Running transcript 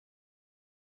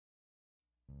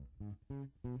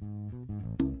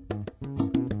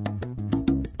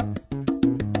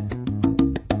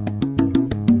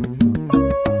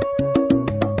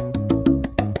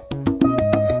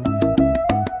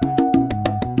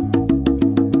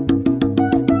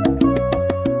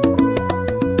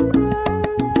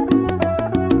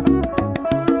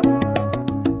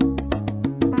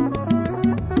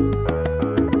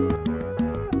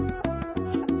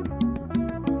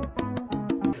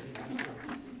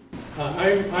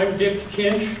I'm Dick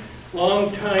Kinch,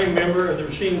 longtime member of the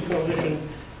Racine Coalition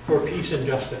for Peace and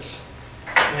Justice.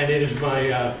 And it is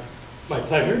my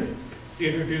pleasure to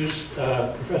introduce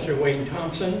Professor Wayne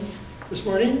Thompson this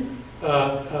morning.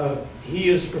 He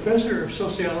is Professor of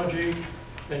Sociology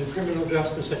and Criminal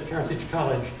Justice at Carthage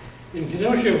College in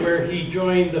Kenosha, where he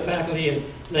joined the faculty in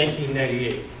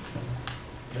 1998.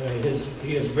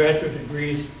 He has graduate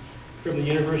degrees from the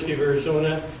University of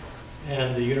Arizona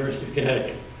and the University of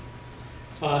Connecticut.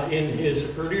 In his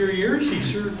earlier years, he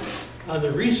served on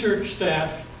the research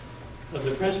staff of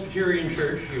the Presbyterian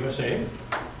Church, USA,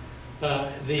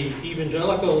 the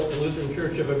Evangelical Lutheran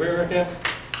Church of America,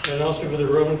 and also for the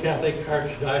Roman Catholic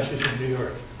Archdiocese of New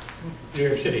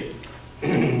York City.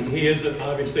 He is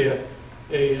obviously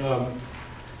a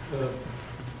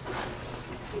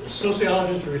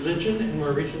sociologist of religion, and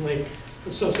more recently,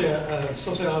 a sociologist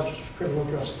of criminal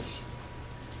justice.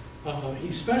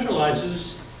 He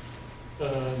specializes,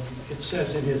 it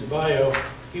says in his bio,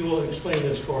 he will explain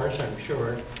this for us, I'm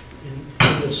sure,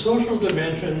 in the social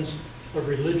dimensions of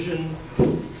religion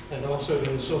and also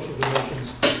in the social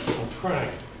dimensions of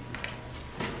crime.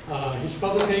 His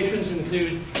publications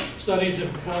include studies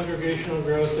of congregational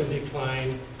growth and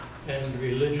decline and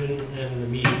religion and the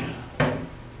media.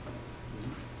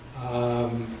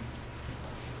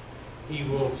 He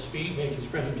will make his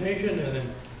presentation, and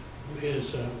then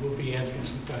we'll be answering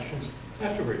some questions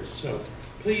afterwards. So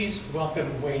please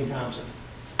welcome Wayne Thompson.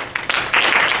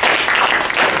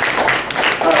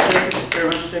 Thank you very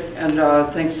much, Dick, and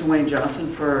thanks to Wayne Johnson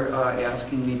for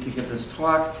asking me to give this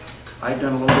talk. I've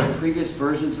done a little bit of previous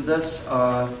versions of this.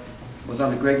 Was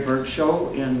on the Greg Berg show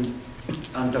on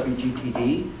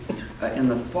WGTD in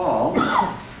the fall,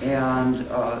 and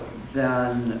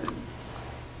then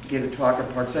gave a talk at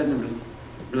Parkside on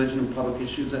Religion and Public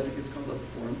Issues, I think it's called, the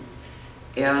forum.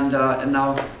 And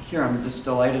now here, I'm just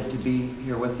delighted to be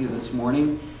here with you this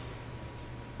morning.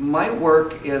 My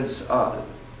work is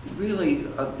really,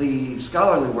 the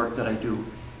scholarly work that I do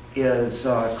is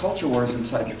culture wars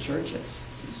inside the churches,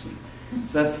 you see.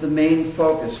 So that's the main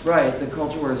focus, right, the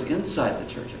culture wars inside the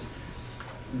churches.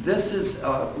 This is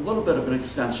a little bit of an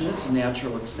extension, it's a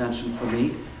natural extension for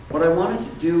me. What I wanted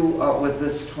to do with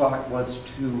this talk was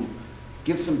to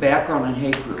give some background on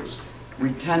hate groups.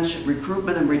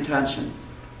 Recruitment and retention.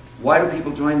 Why do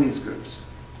people join these groups?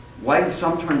 Why do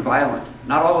some turn violent?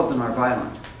 Not all of them are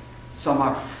violent. Some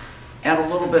are. And a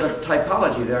little bit of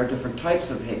typology. There are different types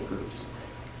of hate groups.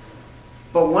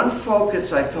 But one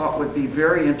focus I thought would be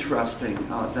very interesting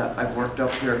that I've worked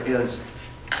up here is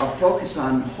a focus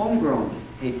on homegrown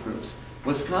hate groups.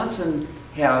 Wisconsin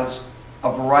has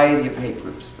a variety of hate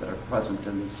groups that are present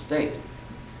in the state.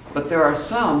 But there are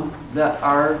some that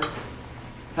are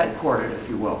headquartered, if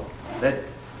you will, that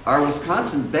are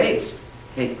Wisconsin-based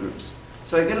hate groups.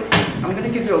 So I'm going to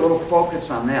give you a little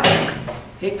focus on that.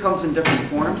 Hate comes in different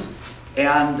forms,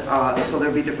 and so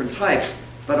there'll be different types,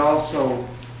 but also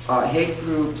hate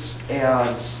groups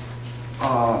as,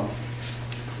 I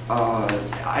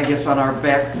guess, in our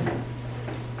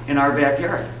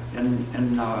backyard,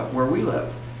 and where we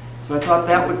live. So I thought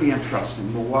that would be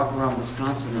interesting. We'll walk around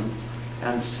Wisconsin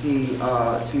and see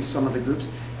some of the groups.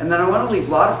 And then I want to leave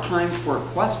a lot of time for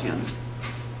questions,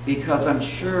 because I'm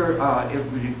sure it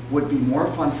would be more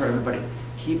fun for everybody.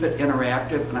 Keep it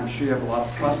interactive, and I'm sure you have a lot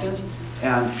of questions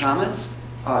and comments.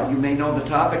 You may know the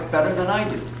topic better than I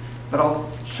do, but I'll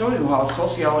show you how a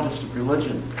sociologist of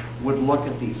religion would look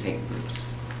at these hate groups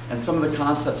and some of the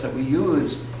concepts that we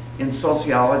use in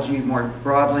sociology more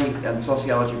broadly, and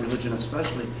sociology of religion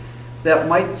especially, that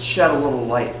might shed a little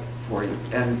light for you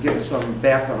and give some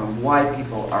background on why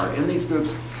people are in these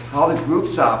groups, how the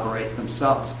groups operate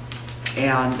themselves,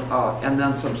 and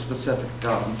then some specific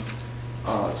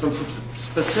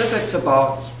specifics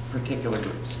about particular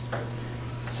groups.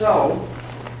 So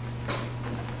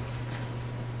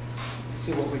let's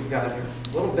see what we've got here.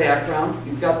 A little background.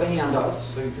 You've got the handouts,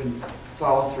 so you can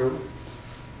follow through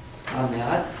on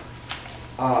that.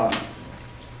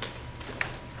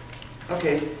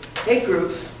 Okay, hate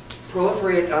groups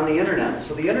proliferate on the internet.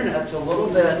 So the internet's a little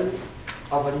bit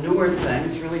of a newer thing.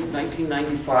 It's really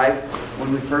 1995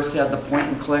 when we first had the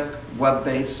point-and-click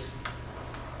web-based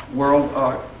world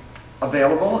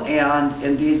available, and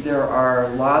indeed there are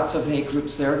lots of hate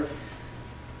groups there.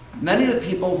 Many of the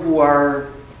people who are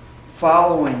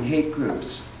following hate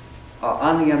groups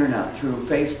on the internet through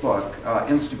Facebook,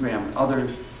 Instagram, other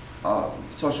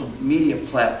social media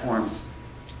platforms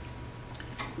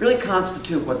really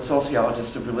constitute what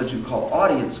sociologists of religion call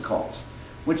audience cults,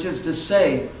 which is to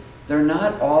say they're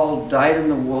not all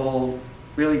dyed-in-the-wool,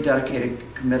 really dedicated,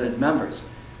 committed members.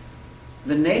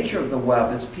 The nature of the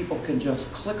web is people can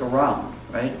just click around,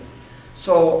 right?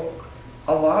 So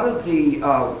a lot of the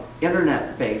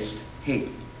internet-based hate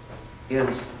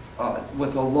is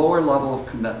with a lower level of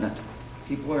commitment.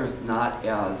 People are not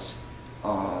as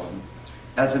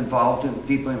involved,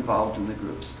 deeply involved in the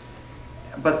groups.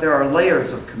 But there are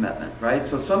layers of commitment, right?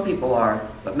 So some people are,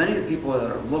 but many of the people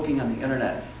that are looking on the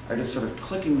internet are just sort of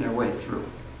clicking their way through.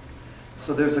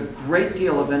 So there's a great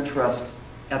deal of interest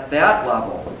at that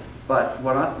level, but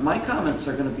my comments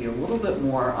are going to be a little bit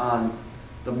more on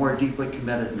the more deeply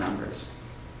committed members,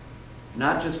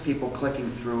 not just people clicking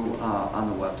through on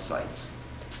the websites.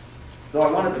 Though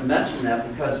I wanted to mention that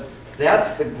because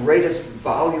that's the greatest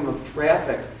volume of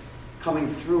traffic coming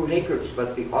through hate groups,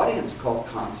 but the audience cult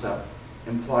concept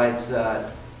implies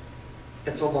that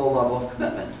it's a low level of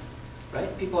commitment,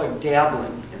 right? People are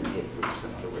dabbling in hate groups,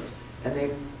 in other words.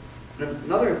 And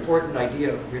another important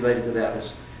idea related to that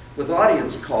is with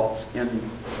audience cults in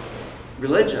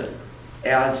religion,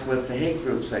 as with the hate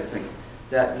groups, I think,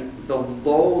 that the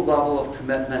low level of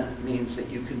commitment means that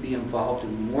you can be involved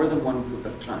in more than one group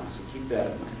at a time, so keep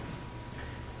that in mind.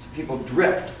 So people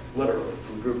drift, literally,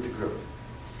 from group to group.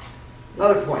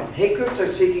 Another point, hate groups are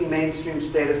seeking mainstream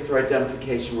status through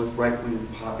identification with right-wing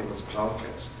populist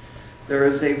politics.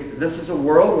 This is a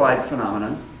worldwide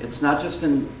phenomenon. It's not just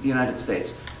in the United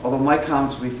States, although my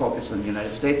comments will be focused on the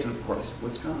United States and, of course,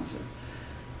 Wisconsin.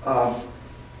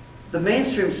 The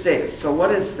mainstream status, so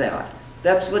what is that?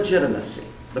 That's legitimacy,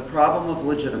 the problem of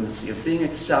legitimacy, of being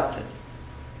accepted,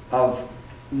 of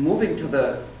moving to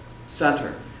the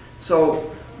center. So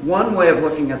one way of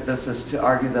looking at this is to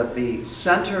argue that the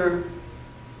center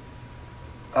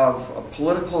of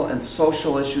political and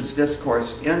social issues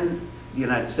discourse in the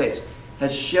United States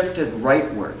has shifted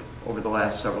rightward over the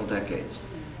last several decades.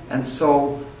 And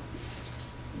so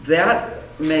that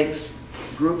makes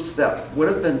groups that would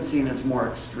have been seen as more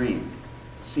extreme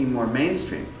seem more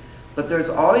mainstream. But there's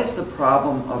always the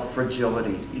problem of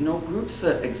fragility. You know, groups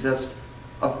that exist,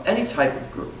 of any type of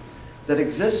group, that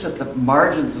exists at the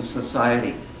margins of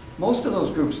society, most of those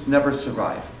groups never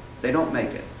survive. They don't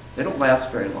make it. They don't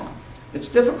last very long. It's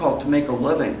difficult to make a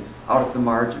living out at the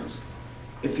margins.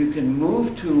 If you can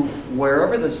move to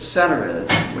wherever the center is,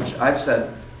 which I've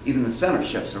said even the center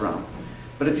shifts around,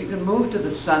 but if you can move to the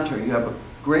center, you have a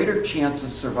greater chance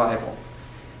of survival.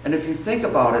 And if you think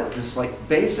about it, just like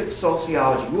basic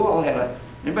sociology, who all had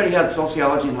anybody had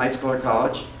sociology in high school or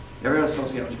college? Everyone had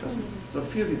sociology class? So a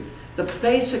few of you. The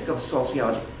basic of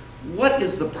sociology, what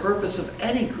is the purpose of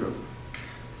any group?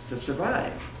 It's to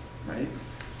survive, right?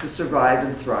 To survive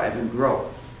and thrive and grow.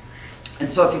 And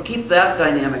so if you keep that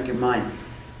dynamic in mind,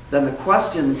 then the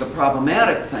question, the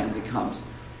problematic thing becomes,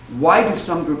 why do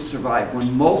some groups survive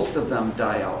when most of them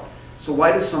die out? So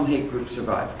why do some hate groups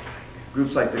survive?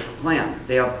 Groups like the Klan,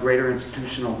 they have greater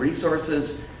institutional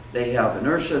resources, they have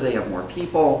inertia, they have more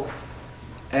people,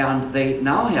 and they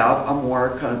now have a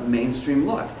more kind of mainstream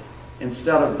look.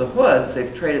 Instead of the hoods,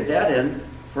 they've traded that in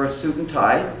for a suit and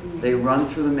tie. They run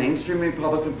through the mainstream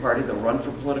Republican Party, they'll run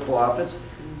for political office.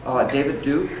 David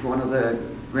Duke, one of the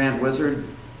Grand Wizards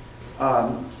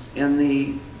in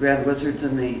the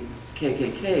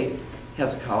KKK,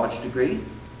 has a college degree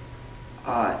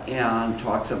and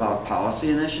talks about policy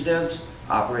initiatives,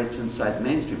 operates inside the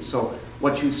mainstream. So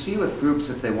what you see with groups,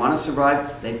 if they want to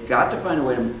survive, they've got to find a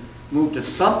way to move to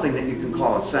something that you can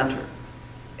call a center.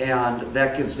 And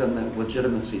that gives them the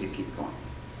legitimacy to keep going.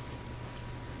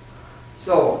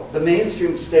 So the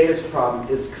mainstream status problem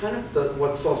is kind of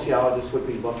what sociologists would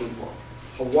be looking for.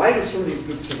 Why do some of these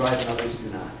groups survive and others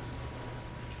do not?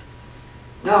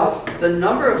 Now, the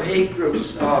number of hate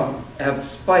groups have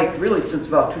spiked really since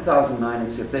about 2009.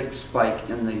 It's a big spike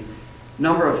in the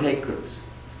number of hate groups.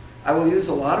 I will use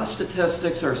a lot of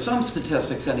statistics, or some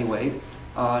statistics anyway,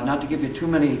 not to give you too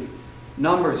many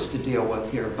numbers to deal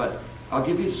with here, but I'll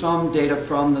give you some data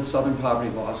from the Southern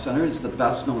Poverty Law Center. It's the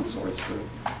best known source for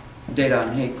data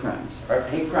on hate crimes. Or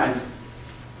hate crimes,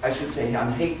 I should say,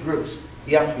 on hate groups.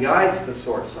 The FBI is the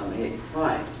source on the hate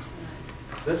crimes.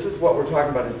 This is what we're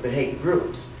talking about, is the hate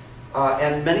groups.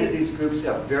 And many of these groups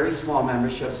have very small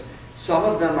memberships. Some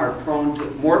of them are prone to,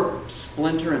 more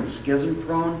splinter and schism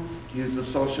prone, to use the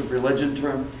social religion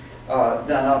term,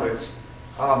 than others.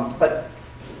 But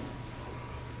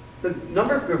the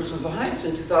number of groups was the highest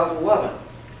in 2011,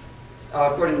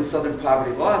 according to the Southern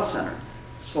Poverty Law Center.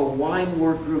 So why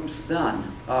more groups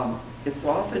then? It's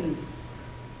often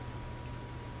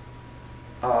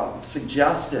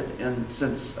suggested,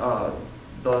 since the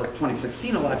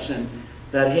 2016 election,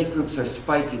 that hate groups are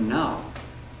spiking now.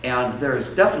 And there's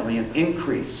definitely an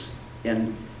increase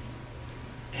in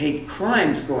hate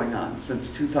crimes going on since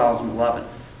 2011.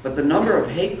 But the number of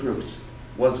hate groups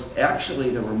was actually,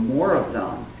 there were more of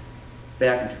them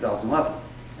back in 2011.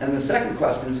 And the second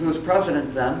question is, who was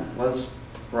president then? Was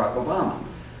Barack Obama.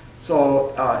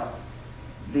 So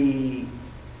the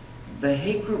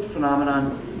hate group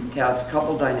phenomenon has a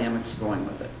couple dynamics going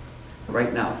with it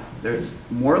right now. There's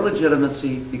more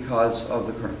legitimacy because of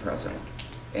the current president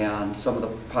and some of the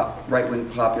right-wing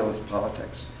populist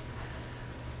politics.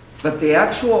 But the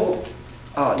actual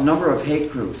number of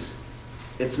hate groups,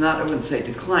 it's not, I wouldn't say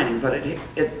declining, but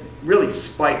it really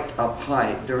spiked up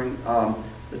high during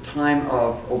the time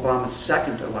of Obama's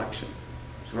second election.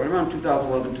 So right around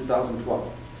 2011,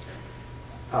 2012.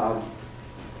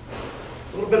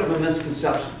 It's a little bit of a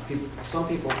misconception. Some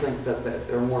people think that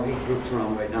there are more hate groups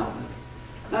around right now.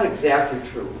 That's not exactly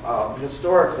true.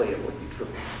 Historically, it would be true.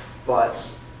 But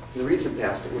in the recent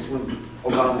past, it was when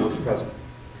Obama was president.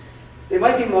 They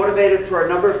might be motivated for a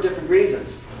number of different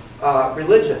reasons.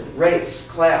 Religion, race,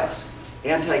 class,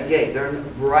 anti-gay. There are a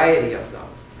variety of them,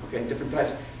 okay, different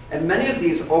types. And many of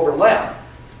these overlap.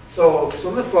 So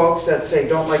some of the folks that say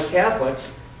don't like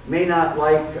Catholics may not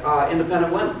like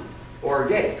independent women or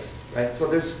gays, right? So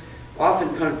there's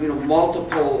often kind of,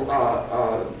 multiple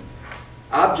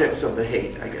objects of the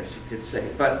hate, I guess you could say,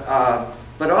 but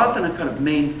often a kind of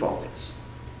main focus.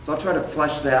 So I'll try to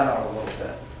flesh that out a little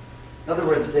bit. In other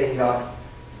words,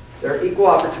 they're equal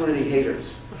opportunity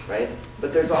haters, right?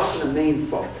 But there's often a main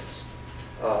focus,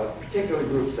 particular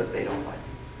groups that they don't like.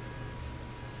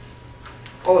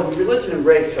 Oh, and religion and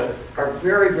race are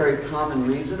very, very common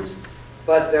reasons,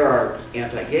 but there are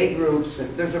anti-gay groups,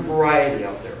 and there's a variety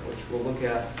out there, which we'll look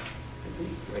at. I think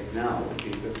right now would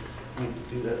be a good point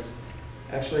to do this.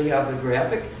 Actually, you have the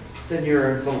graphic. It's in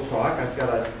your little talk. I've got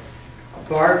a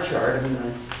bar chart. I'm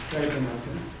going to try to come up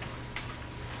here.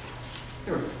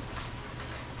 Here we go.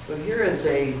 So here is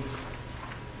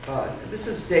this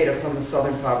is data from the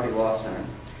Southern Poverty Law Center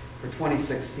for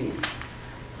 2016.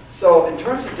 So in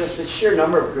terms of just the sheer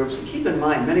number of groups, and keep in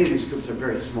mind, many of these groups are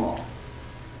very small.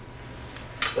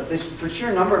 But for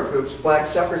sheer number of groups, black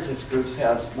separatist groups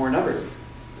has more numbers.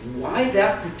 Why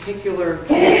that particular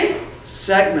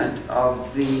segment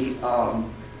of the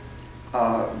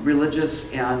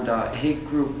religious and hate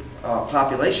group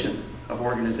population of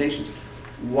organizations,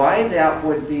 why that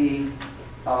would be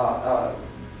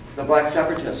the black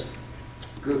separatist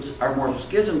groups are more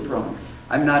schism prone,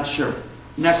 I'm not sure.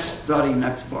 Next study,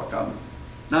 next book.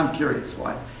 Now I'm curious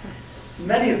why.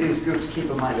 Many of these groups, keep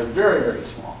in mind, are very, very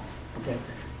small. Okay.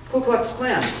 Ku Klux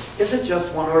Klan isn't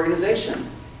just one organization.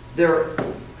 There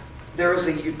is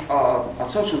a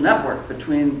social network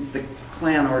between the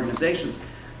Klan organizations,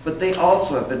 but they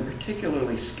also have been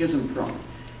particularly schism prone.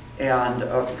 And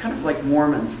kind of like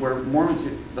Mormons, where Mormons,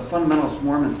 the fundamentalist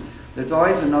Mormons, there's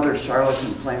always another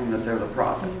charlatan claiming that they're the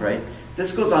prophet, right?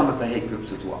 This goes on with the hate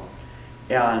groups as well.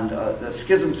 And the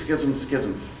schism,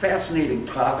 fascinating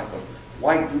topic of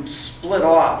why groups split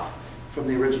off from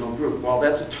the original group. Well,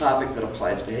 that's a topic that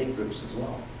applies to hate groups as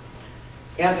well.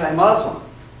 Anti-Muslim.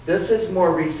 This is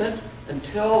more recent.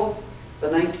 Until the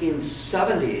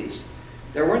 1970s,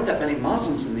 there weren't that many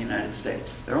Muslims in the United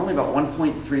States. There are only about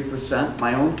 1.3%,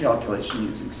 my own calculation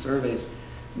using surveys,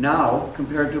 now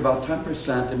compared to about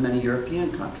 10% in many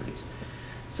European countries.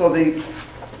 So the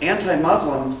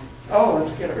anti-Muslim, oh,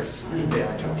 let's get our sign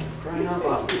back. Crying out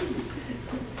loud.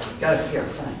 Got to see our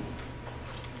sign.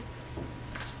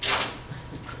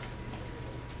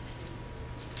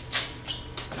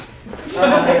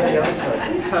 The other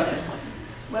side.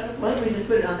 Why don't we just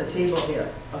put it on the table here,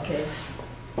 okay?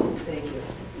 Thank you.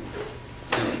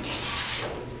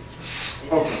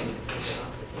 Okay.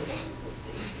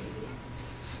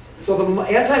 So the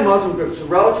anti-Muslim groups, a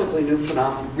relatively new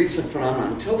phenomenon, recent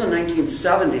phenomenon. Until the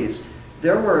 1970s,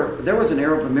 there was an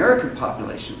Arab American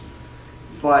population,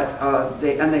 but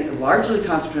they largely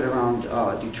concentrated around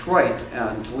Detroit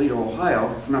and Toledo, Ohio.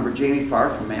 Remember Jamie Farr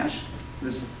from MASH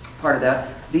was part of that.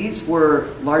 These were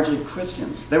largely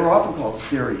Christians. They were often called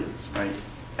Syrians, right?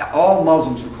 All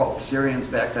Muslims were called Syrians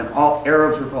back then. All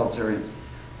Arabs were called Syrians.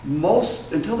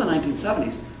 Until the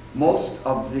 1970s, most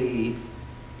of the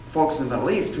folks in the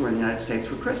Middle East who were in the United States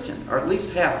were Christian, or at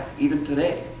least half, even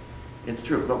today. It's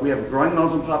true, but we have a growing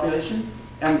Muslim population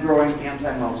and growing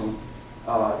anti-Muslim,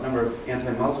 number of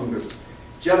anti-Muslim groups.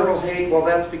 General hate, well,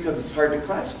 that's because it's hard to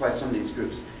classify some of these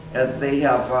groups, as they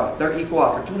have, they're equal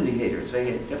opportunity haters. They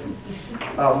hate different,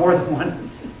 more than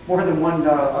one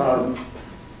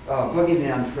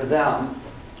boogeyman for them.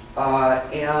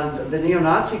 And the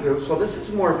neo-Nazi groups, well, this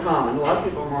is more common. A lot of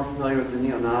people are more familiar with the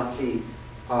neo-Nazi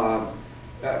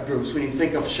groups. When you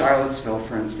think of Charlottesville,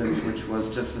 for instance, which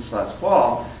was just this last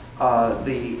fall,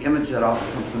 the image that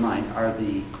often comes to mind are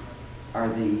the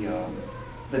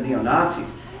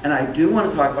neo-Nazis. And I do want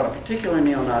to talk about a particular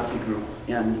neo-Nazi group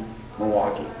in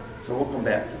Milwaukee, so we'll come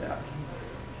back to that.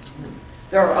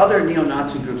 There are other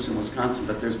neo-Nazi groups in Wisconsin,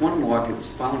 but there's one in Milwaukee that's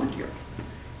founded here.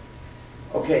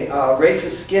 Okay,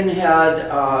 racist skinhead,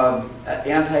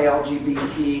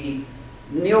 anti-LGBT,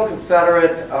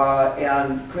 neo-Confederate,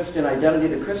 and Christian identity.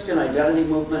 The Christian identity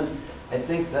movement, I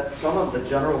think that some of the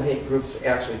general hate groups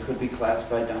actually could be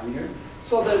classified down here.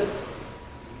 So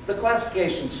the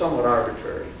classification is somewhat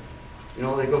arbitrary. You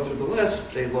know, they go through the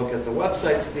list, they look at the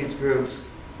websites of these groups,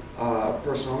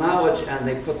 personal knowledge, and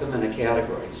they put them in a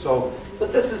category. So,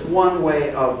 but this is one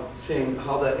way of seeing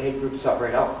how the hate groups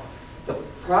separate out. The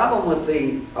problem with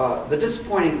the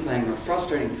disappointing thing, or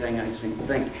frustrating thing, I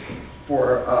think,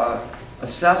 for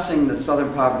assessing the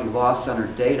Southern Poverty Law Center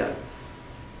data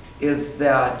is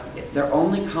that they're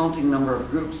only counting number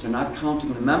of groups, they're not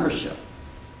counting the membership.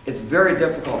 It's very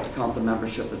difficult to count the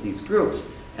membership of these groups.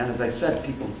 And as I said,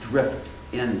 people drift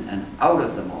in and out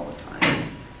of them all the time.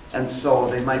 And so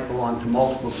they might belong to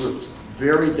multiple groups.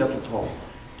 Very difficult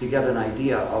to get an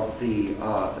idea of the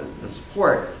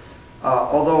support.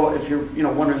 Although if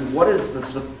you're wondering what is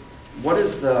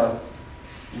the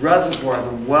reservoir,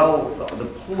 the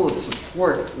pool of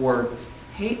support for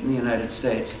hate in the United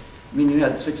States, I mean, you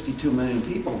had 62 million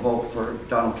people vote for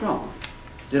Donald Trump.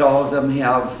 Did all of them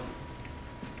have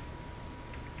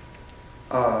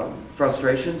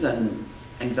frustrations and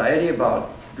anxiety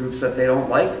about groups that they don't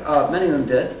like? Many of them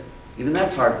did. Even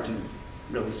that's hard to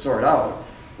really sort out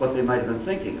what they might have been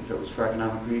thinking, if it was for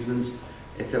economic reasons,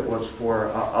 if it was for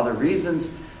other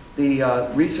reasons. The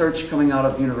research coming out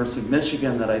of the University of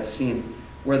Michigan that I've seen,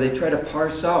 where they try to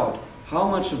parse out how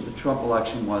much of the Trump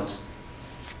election was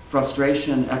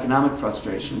frustration, economic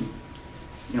frustration,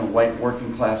 white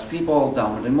working class people,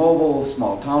 downward immobile,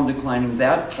 small town declining,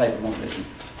 that type of motivation.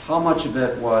 How much of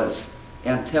it was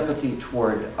antipathy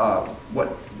toward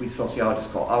what we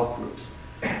sociologists call outgroups.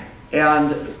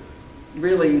 And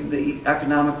really, the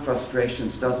economic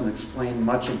frustrations doesn't explain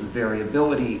much of the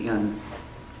variability in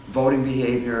voting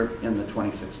behavior in the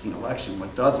 2016 election.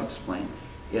 What does explain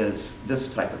is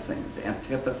this type of thing. It's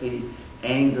antipathy,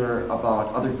 anger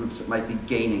about other groups that might be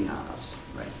gaining on us,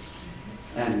 right?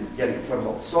 And getting a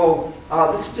foothold. So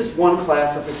this is just one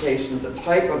classification of the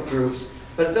type of groups,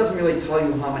 but it doesn't really tell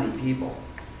you how many people.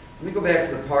 Let me go back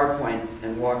to the PowerPoint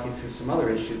and walk you through some other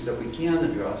issues that we can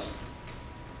address.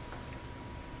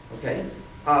 Okay,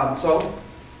 so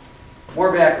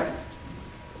more background.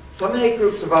 Some hate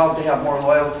groups evolved to have more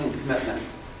loyalty and commitment,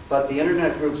 but the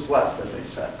internet groups less, as I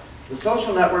said. The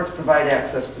social networks provide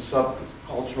access to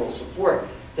subcultural support.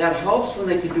 That helps when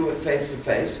they can do it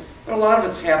face-to-face, but a lot of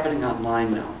it's happening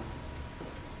online now,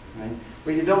 right?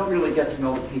 But you don't really get to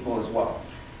know the people as well.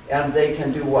 And they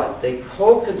can do what? They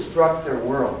co-construct their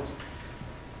worlds.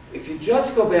 If you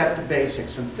just go back to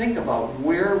basics and think about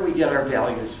where we get our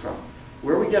values from,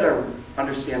 where we get our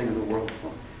understanding of the world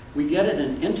from, we get it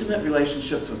in intimate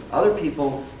relationships with other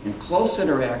people, in close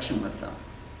interaction with them.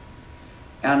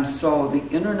 And so the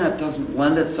internet doesn't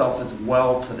lend itself as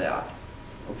well to that,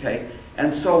 okay?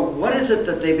 And so what is it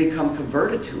that they become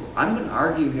converted to? I'm going to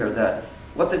argue here that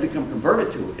what they become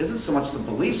converted to isn't so much the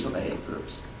beliefs of the hate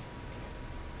groups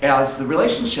as the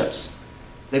relationships.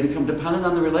 They become dependent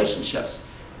on the relationships.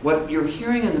 What you're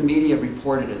hearing in the media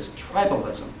reported as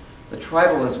tribalism, the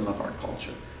tribalism of our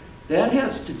culture. That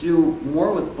has to do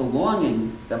more with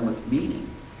belonging than with meaning,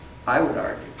 I would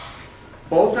argue.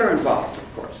 Both are involved,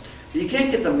 of course. But you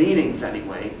can't get the meanings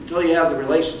anyway until you have the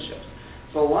relationships.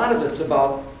 So a lot of it's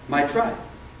about my tribe.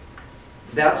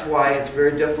 That's why it's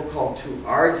very difficult to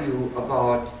argue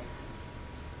about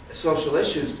social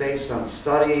issues based on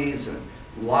studies and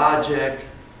logic,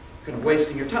 kind of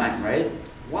wasting your time, right?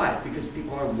 Why? Because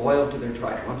people are loyal to their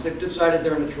tribe. Once they've decided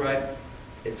they're in a tribe,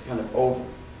 it's kind of over.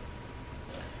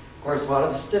 Of course, a lot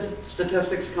of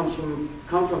statistics come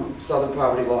from Southern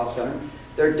Poverty Law Center.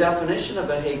 Their definition of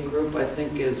a hate group, I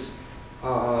think, is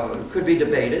could be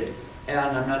debated,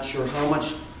 and I'm not sure how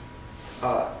much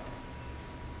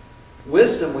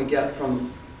wisdom we get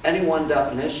from any one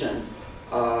definition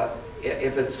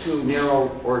if it's too narrow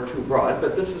or too broad,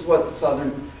 but this is what the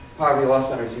Southern Poverty Law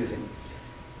Center is using.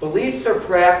 Beliefs or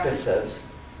practices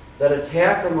that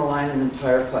attack or malign an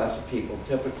entire class of people,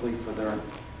 typically for their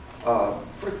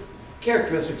for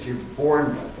characteristics you're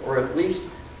born with, or at least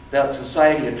that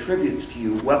society attributes to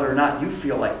you, whether or not you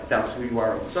feel like that's who you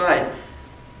are inside.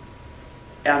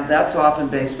 And that's often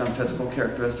based on physical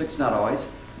characteristics, not always.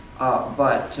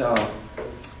 But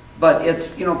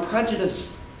it's, you know,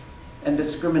 prejudice and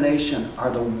discrimination are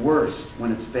the worst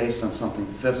when it's based on something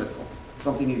physical,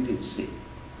 something you can see,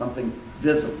 something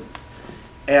visible.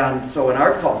 And so in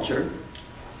our culture,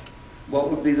 what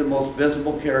would be the most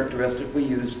visible characteristic we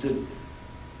use to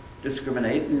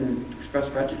discriminate and express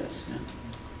prejudice? Yeah.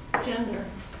 Gender.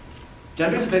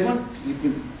 Gender's a big one. You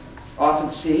can often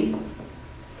see,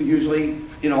 usually,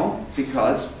 you know,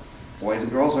 because boys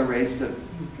and girls are raised to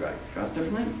dress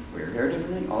differently, wear hair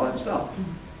differently, all that stuff.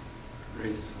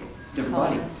 Race. Different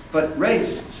body. But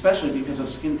race, especially because of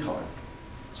skin color.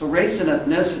 So race and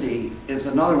ethnicity is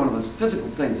another one of those physical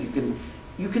things.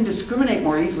 You can discriminate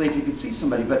more easily if you can see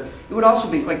somebody, but it would also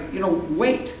be like, you know,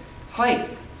 weight, height,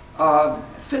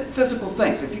 physical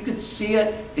things. If you could see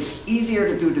it, it's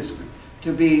easier to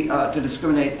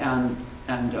discriminate and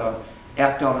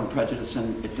act out on prejudice,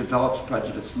 and it develops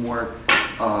prejudice more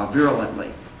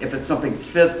virulently if it's something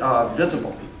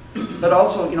visible. But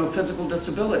also, you know, physical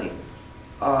disability.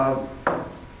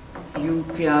 You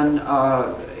can,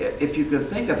 if you could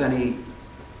think of any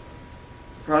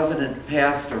president,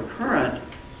 past or current,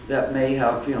 that may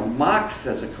have, you know, mocked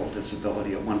physical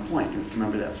disability at one point. You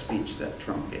remember that speech that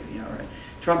Trump gave? Yeah, right.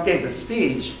 Trump gave the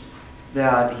speech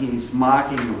that he's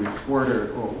mocking a reporter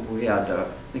who had, I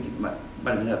think he might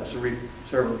have had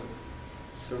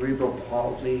cerebral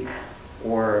palsy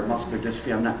or muscular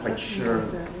dystrophy. I'm not quite sure.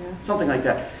 Something like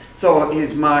that. So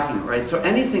he's mocking, right? So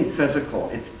anything physical,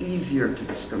 it's easier to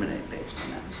discriminate based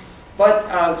on that.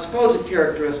 But supposed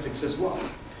characteristics as well.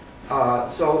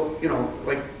 So, you know,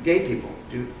 like gay people.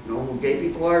 Do you know who gay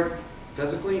people are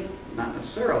physically? Not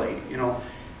necessarily, you know.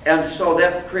 And so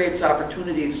that creates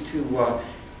opportunities to,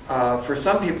 for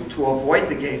some people to avoid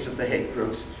the gaze of the hate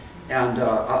groups, and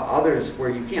others where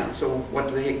you can't. So what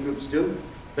do the hate groups do?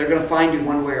 They're going to find you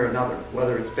one way or another,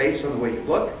 whether it's based on the way you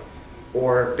look,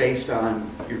 or based on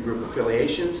your group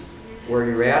affiliations, where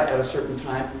you're at a certain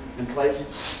time and place.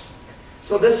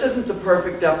 So this isn't the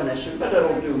perfect definition, but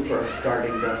it'll do for a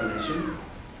starting definition.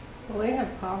 Well, they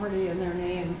have poverty in their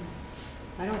name.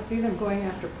 I don't see them going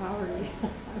after poverty.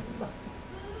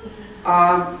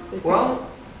 Well,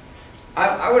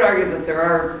 I would argue that there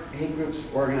are hate groups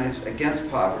organized against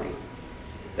poverty.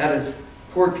 That is,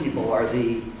 poor people are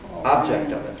the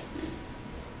object of it.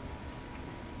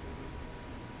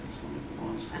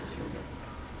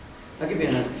 I'll give you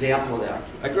an example of that.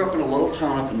 I grew up in a little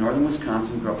town up in northern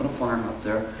Wisconsin, grew up on a farm up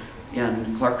there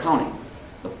in Clark County,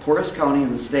 the poorest county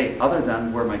in the state, other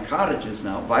than where my cottage is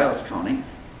now, Vilas County,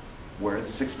 where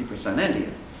it's 60%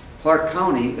 Indian. Clark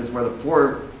County is where the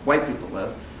poor white people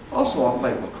live, also out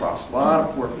by La Crosse, a lot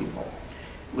of poor people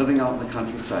living out in the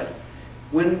countryside.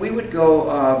 When we would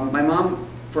go, my mom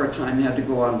for a time had to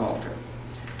go on welfare.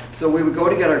 So we would go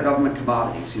to get our government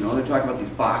commodities. You know, they're talking about these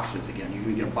boxes again. You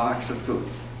can get a box of food.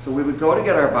 So we would go to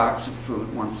get our box of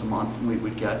food once a month, and we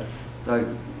would get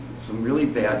some really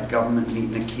bad government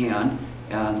meat in a can,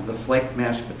 and the flaked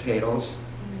mashed potatoes.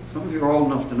 Some of you are old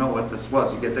enough to know what this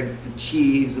was. You get the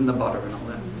cheese and the butter and all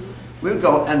that. We would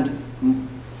go, and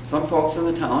some folks in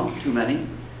the town, too many,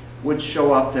 would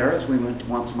show up there as we went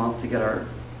once a month to get our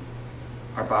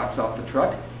box off the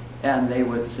truck, and they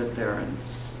would sit there and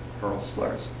hurl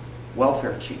slurs.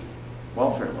 Welfare cheat,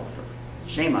 welfare loafer,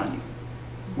 shame on you.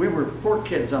 We were poor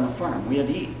kids on the farm. We had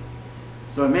to eat.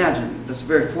 So imagine, this is a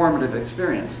very formative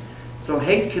experience. So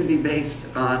hate can be based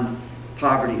on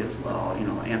poverty as well, you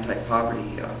know, anti-poverty.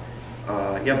 You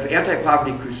have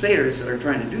anti-poverty crusaders that are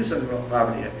trying to do something about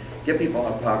poverty, to get people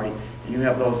out of poverty, and you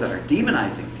have those that are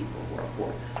demonizing people who are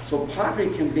poor. So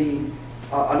poverty can be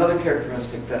another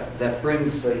characteristic that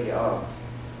brings the,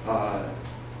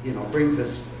 you know, brings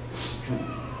this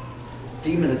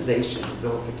demonization,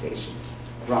 vilification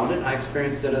around it. I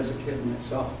experienced it as a kid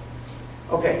myself.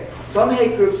 Okay, some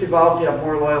hate groups evolved to have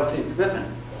more loyalty and commitment.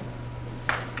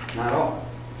 Not all.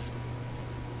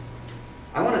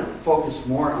 I want to focus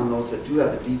more on those that do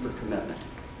have the deeper commitment.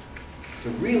 To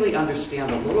really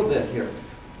understand a little bit here,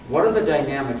 what are the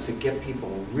dynamics that get people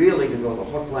really to go the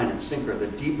hook, line, and sinker, the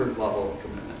deeper level of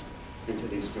commitment into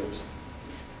these groups?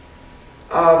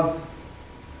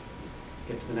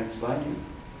 Get to the next slide here.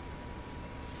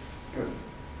 Here.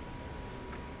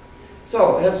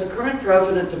 So, has the current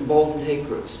president emboldened hate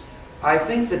groups? I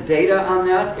think the data on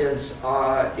that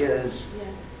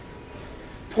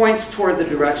points toward the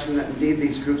direction that indeed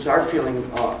these groups are feeling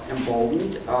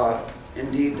emboldened.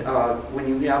 Indeed, when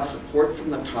you have support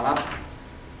from the top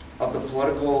of the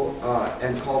political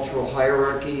and cultural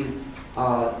hierarchy,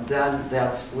 then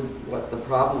that's what the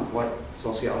problem of what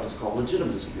sociologists call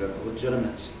legitimacy. You have the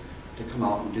legitimacy to come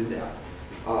out and do that.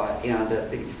 And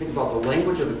if you think about the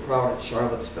language of the crowd at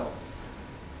Charlottesville,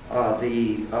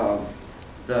 the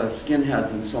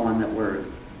skinheads and so on that were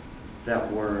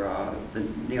the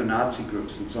neo-Nazi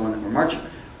groups and so on that were marching,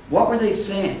 what were they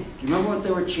saying? Do you remember what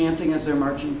they were chanting as they're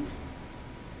marching?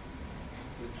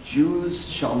 Jews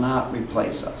shall not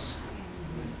replace us.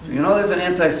 So you know there's an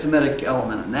anti-Semitic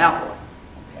element in that one.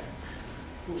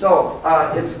 Okay. So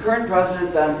is the current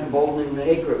president then emboldening the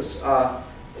hate groups?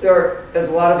 There is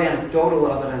a lot of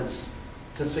anecdotal evidence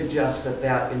to suggest that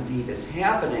that indeed is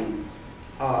happening,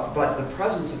 but the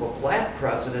presence of a black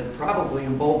president probably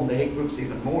emboldened the hate groups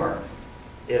even more.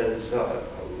 Is a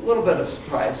little bit of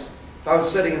surprise. If I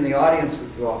was sitting in the audience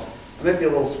with you all, I might be a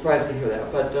little surprised to hear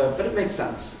that, but it makes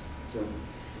sense. So,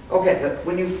 okay,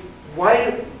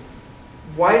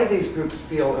 why do these groups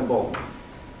feel emboldened?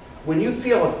 When you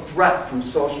feel a threat from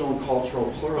social and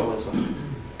cultural pluralism,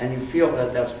 and you feel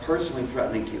that that's personally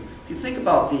threatening to you, if you think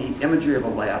about the imagery of a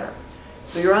ladder.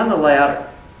 So you're on the ladder,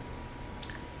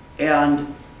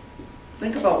 and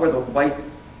think about where the white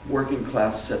working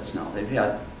class sits now. They've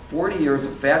had 40 years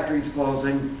of factories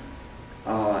closing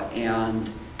and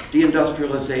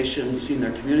deindustrialization, seen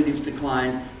their communities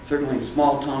decline. Certainly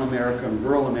small town America and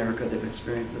rural America, they've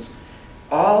experienced this.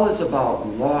 All is about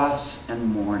loss and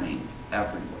mourning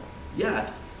everywhere.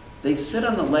 Yet, they sit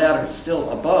on the ladder still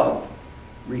above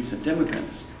recent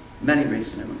immigrants, many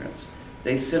recent immigrants.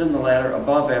 They sit on the ladder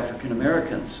above African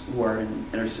Americans who are in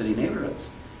inner city neighborhoods.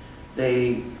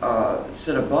 They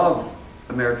sit above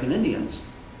American Indians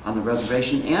on the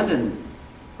reservation and in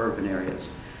urban areas.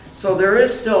 So there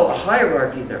is still a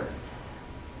hierarchy there.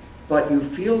 But you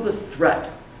feel this threat,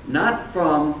 not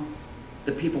from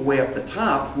the people way up the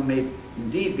top who may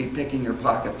indeed be picking your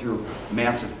pocket through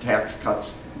massive tax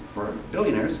cuts for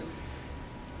billionaires.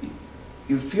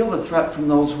 You feel the threat from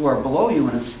those who are below you,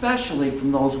 and especially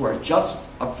from those who are just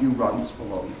a few rungs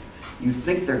below you. You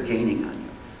think they're gaining on you.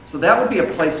 So that would be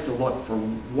a place to look for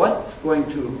what's going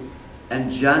to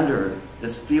engender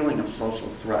this feeling of social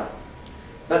threat.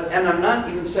 And I'm not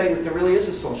even saying that there really is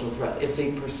a social threat. It's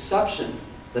a perception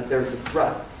that there's a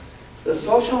threat. The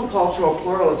social and cultural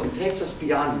pluralism takes us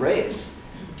beyond race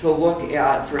to look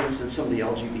at, for instance, some of the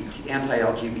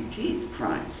anti-LGBT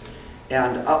crimes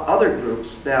and other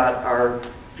groups that are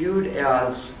viewed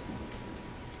as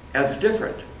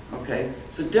different. Okay?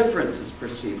 So difference is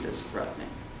perceived as threatening.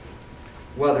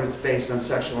 Whether it's based on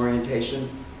sexual orientation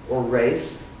or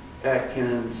race, that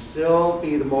can still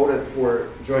be the motive for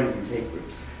joining these hate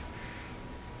groups.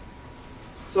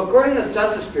 So according to the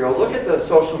Census Bureau, look at the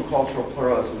social and cultural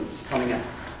pluralism that's coming in.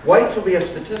 Whites will be a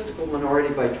statistical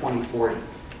minority by 2040,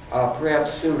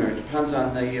 perhaps sooner. It depends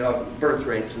on the birth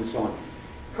rates and so on.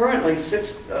 Currently,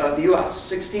 the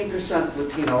U.S., 16%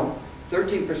 Latino,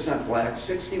 13% black,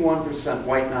 61%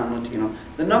 white non-Latino.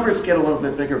 The numbers get a little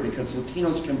bit bigger because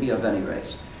Latinos can be of any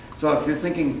race. So if you're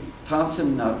thinking,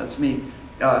 Thompson, that's me,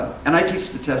 and I teach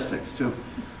statistics too,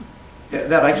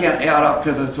 that I can't add up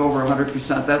because it's over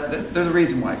 100%. There's a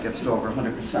reason why it gets to over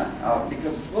 100%,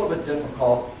 because it's a little bit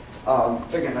difficult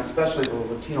figuring, especially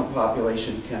the Latino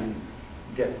population can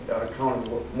get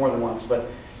counted more than once.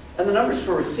 And the numbers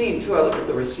for Racine too, I look at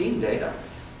the Racine data.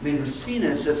 I mean, Racine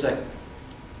is,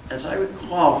 as I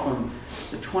recall from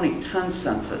the 2010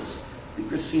 census, I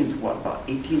think Racine's what, about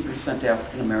 18%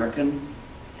 African American,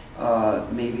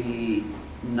 maybe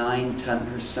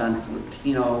 9–10%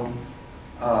 Latino,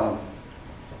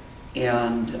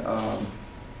 and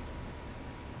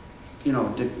you know,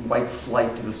 white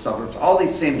flight to the suburbs. All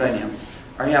these same dynamics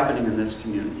are happening in this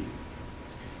community.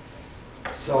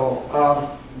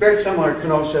 So very similar,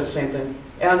 Kenosha, same thing.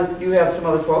 And you have some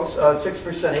other folks,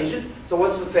 6% Asian. So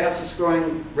what's the fastest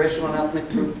growing racial and ethnic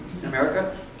group in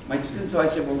America? My students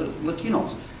always say, well,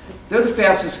 Latinos. They're the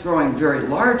fastest growing very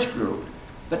large group,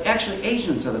 but actually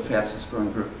Asians are the fastest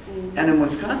growing group. And in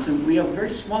Wisconsin, we have a very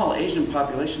small Asian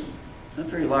population, not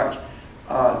very large.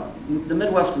 The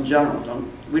Midwest in general,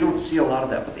 we don't see a lot of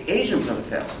that, but the Asians are the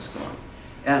fastest growing.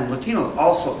 And Latinos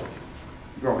also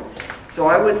growing. So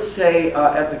I would say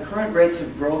at the current rates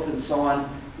of growth and so on,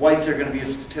 whites are going to be a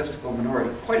statistical minority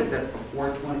quite a bit before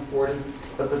 2040,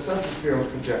 but the Census Bureau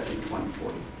is projecting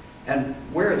 2040. And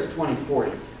where is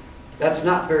 2040? That's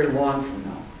not very long from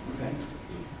now, okay?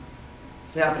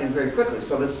 It's happening very quickly.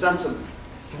 So this sense of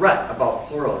threat about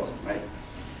pluralism, right?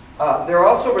 There are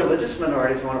also religious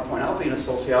minorities I want to point out, being a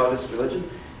sociologist religion.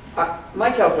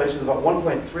 My calculation is about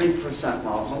 1.3%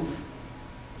 Muslim,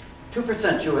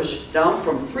 2% Jewish, down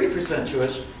from 3%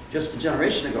 Jewish just a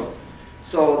generation ago.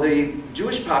 So the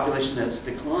Jewish population has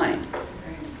declined,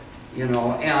 you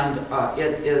know, and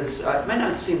it might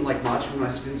not seem like much when my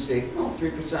students say, oh,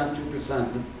 3%,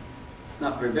 2%, it's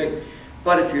not very big.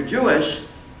 But if you're Jewish,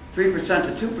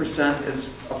 3% to 2% is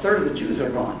a third of the Jews are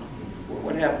gone.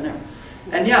 What happened there?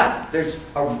 And yet, there's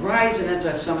a rise in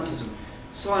anti-Semitism.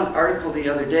 Saw an article the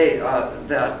other day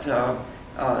that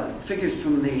figures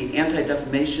from the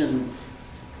Anti-Defamation,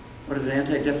 what is it,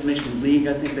 Anti-Defamation League,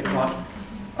 I think they call it,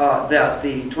 that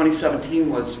the 2017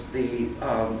 was the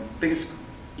biggest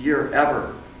year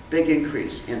ever, big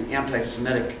increase in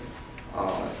anti-Semitic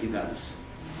events.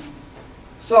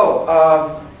 So,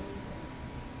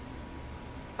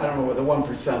 I don't know, the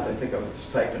 1%, I think I was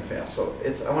just typing fast. So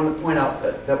I want to point out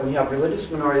that we have religious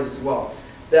minorities as well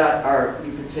that are,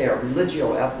 you could say, are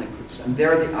religio-ethnic groups, and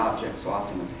they're the objects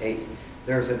often of hate.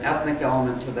 There's an ethnic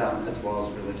element to them as well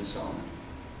as a religious element.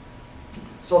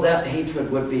 So that hatred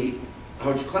would be,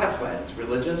 how would you classify it? As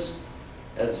religious,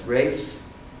 as race?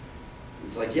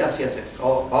 It's like, yes,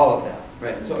 all of that,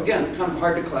 right? So again, kind of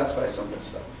hard to classify some of this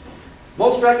stuff.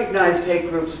 Most recognized hate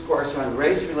groups, of course, are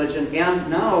race, religion, and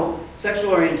now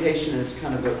sexual orientation is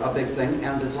kind of a big thing,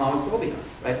 and Islamophobia,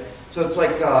 right? So it's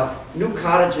like new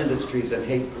cottage industries and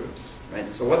hate groups,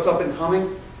 right? So what's up and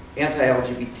coming?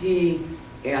 Anti-LGBT,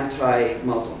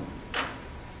 anti-Muslim,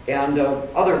 and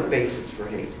other bases for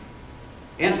hate.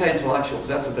 Anti-intellectuals,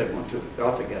 that's a big one too. They're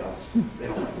out to get us. They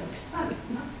don't like us.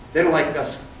 They don't like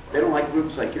us. They don't like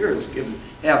groups like yours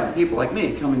having people like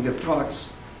me come and give talks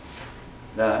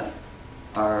that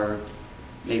are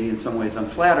maybe in some ways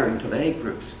unflattering to the hate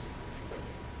groups.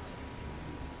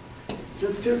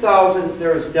 Since 2000,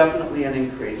 there is definitely an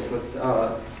increase with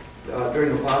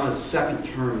during Obama's second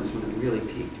term is when it really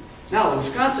peaked. Now, the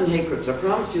Wisconsin hate groups, I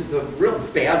promised you it's a real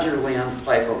Badgerland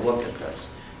type of look at this.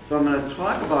 So I'm going to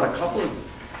talk about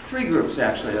three groups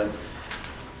actually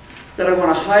that I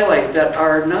want to highlight that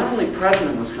are not only present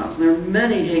in Wisconsin, there are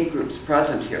many hate groups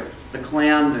present here. The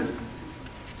Klan, there's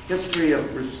history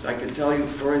of, I can tell you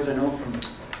stories I know from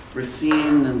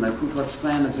Racine and the Ku Klux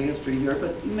Klan as a history here,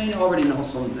 but you may already know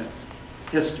some of the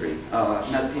history. I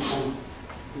met people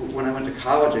who, when I went to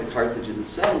college at Carthage in the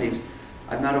 70s,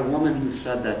 I met a woman who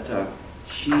said that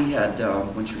she had,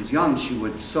 when she was young, she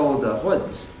would sew the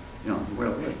hoods, you know, to wear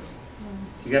the hoods.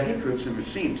 You got hate groups in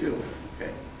Racine too,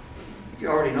 okay? You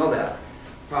already know that.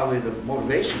 Probably the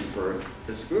motivation for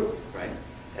this group, right,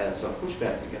 as a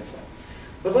pushback against that.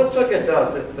 But let's look at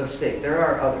the state. There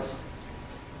are others.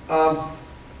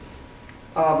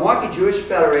 Milwaukee Jewish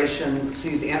Federation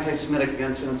sees anti-Semitic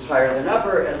incidents higher than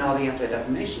ever, and now the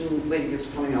Anti-Defamation League is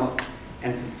coming out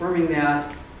and confirming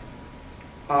that.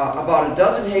 About a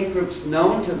dozen hate groups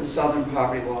known to the Southern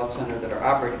Poverty Law Center that are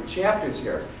operating chapters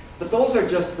here, but those are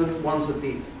just the ones that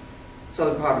the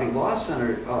Southern Poverty Law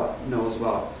Center knows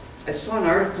about. I saw an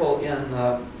article in,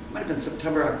 might have been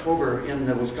September, October, in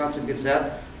the Wisconsin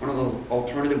Gazette, one of those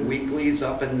alternative weeklies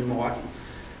up in Milwaukee,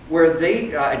 where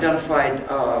they identified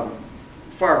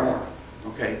far more,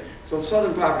 okay? So the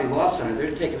Southern Poverty Law Center,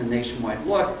 they're taking a nationwide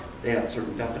look, they have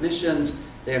certain definitions,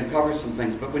 they uncover some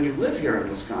things, but when you live here in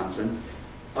Wisconsin,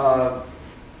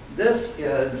 this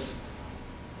is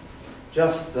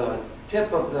just the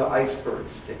tip of the iceberg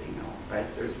sticking out, right?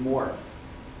 There's more.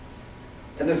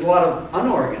 And there's a lot of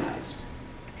unorganized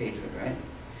hatred, right?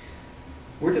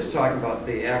 We're just talking about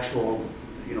the actual,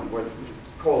 you know, where it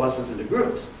coalesces into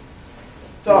groups.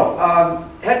 So,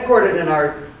 headquartered in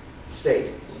our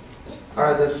state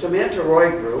are the Samantha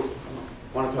Roy group,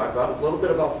 I want to talk about a little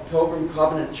bit about the Pilgrim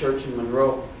Covenant Church in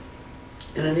Monroe,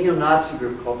 and a neo-Nazi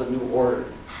group called the New Order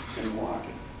in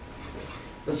Milwaukee.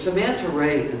 The Samantha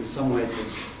Ray, in some ways,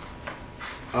 is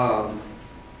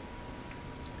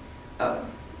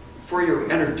for your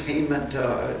entertainment,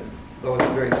 though it's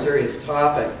a very serious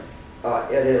topic,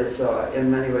 it is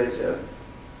in many ways a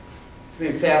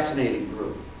fascinating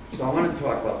group. So I want to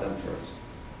talk about them first.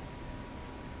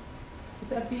 Would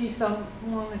that be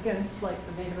someone against like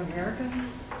the Native Americans?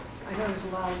 I know there's a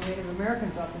lot of Native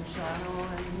Americans up in Shawano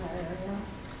and in that area.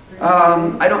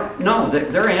 I don't know.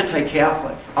 They're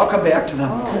anti-Catholic. I'll come back to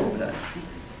them a little bit.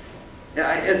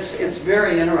 Yeah, it's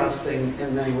very interesting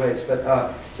in many ways, but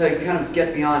to kind of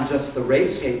get beyond just the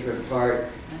race hatred part,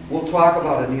 we'll talk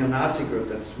about a neo-Nazi group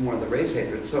that's more the race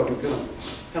hatred. So we're going to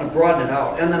kind of broaden it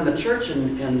out. And then the church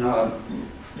in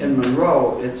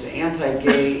Monroe, it's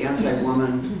anti-gay,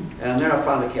 anti-woman, and they're not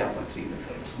fond of Catholics either.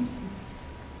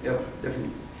 You know,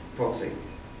 different folks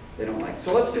they don't like.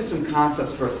 So let's do some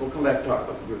concepts first. We'll come back and talk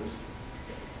about the groups.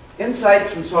 Insights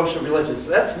from social religions. So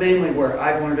that's mainly where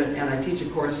I've learned it, and I teach a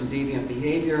course in deviant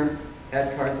behavior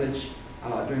at Carthage.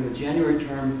 during the January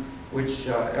term, which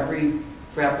every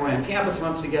frat boy on campus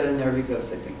wants to get in there because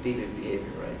they think deviant behavior,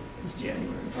 right? It's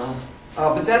January.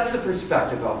 But that's the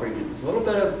perspective I'll bring in. There's a little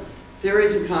bit of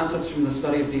theories and concepts from the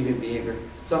study of deviant behavior,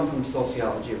 some from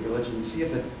sociology of religion, and see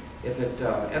if it,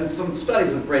 and some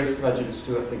studies of race prejudice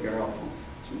too, I think are helpful.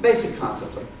 Some basic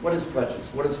concepts like what is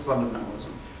prejudice, what is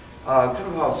fundamentalism, kind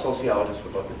of how sociologists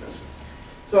would look at this.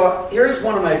 So here's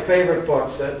one of my favorite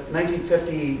books that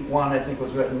 1951 I think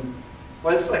was written.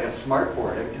 Well, it's like a smart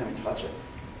board every time you touch it.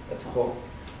 That's cool.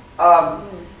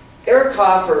 Eric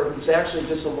Hoffer was actually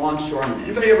just a longshoreman.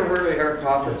 Anybody ever heard of Eric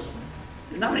Hoffer?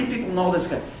 Not many people know this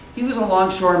guy. He was a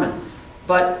longshoreman,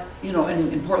 but you know,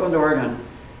 in Portland, Oregon.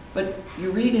 But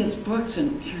you read his books,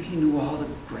 and here he knew all the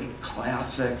great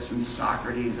classics and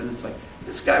Socrates, and it's like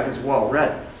this guy was well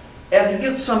read, and he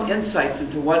gives some insights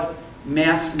into what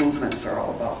mass movements are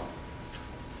all about.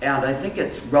 And I think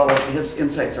it's relevant. His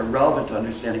insights are relevant to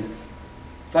understanding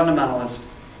fundamentalist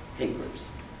hate groups.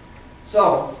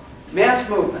 So, mass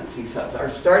movements, he says, are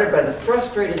started by the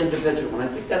frustrated individual, and I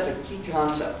think that's a key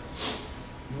concept.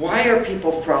 Why are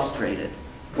people frustrated?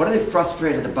 What are they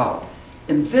frustrated about?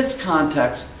 In this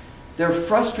context, they're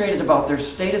frustrated about their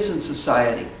status in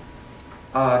society.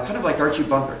 Kind of like Archie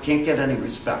Bunker, can't get any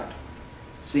respect.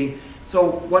 See? So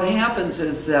what happens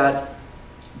is that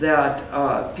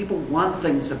people want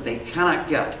things that they cannot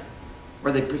get,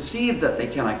 or they perceive that they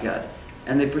cannot get,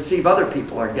 and they perceive other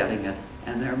people are getting it,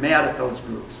 and they're mad at those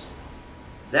groups.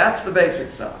 That's the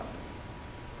basics of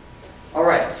it. All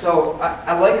right, so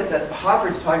I like it that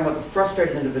Hoffer's talking about the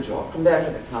frustrated individual. I'll come back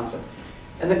to the concept.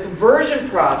 And the conversion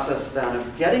process, then,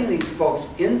 of getting these folks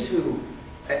into,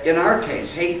 in our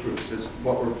case, hate groups is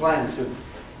what we're applying this to,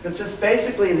 consists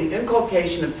basically in the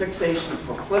inculcation and fixation of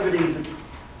proclivities.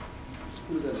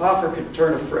 Hoffer could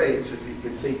turn a phrase, as you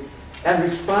can see, and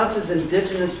responses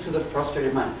indigenous to the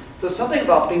frustrated mind. So something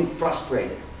about being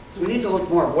frustrated. So we need to look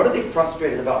more. What are they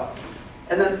frustrated about?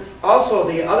 And then also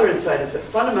the other insight is that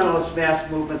fundamentalist mass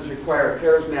movements require a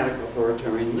charismatic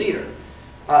authoritarian leader.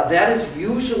 That is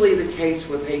usually the case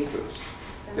with hate groups.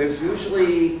 There's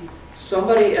usually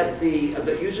somebody at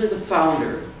usually the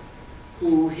founder,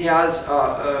 who has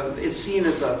is seen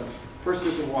as a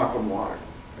person who can walk on water.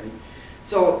 Right?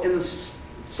 So in the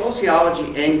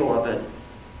sociology angle of it,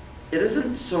 it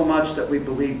isn't so much that we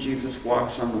believe Jesus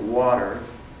walks on the water,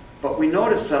 but we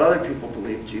notice that other people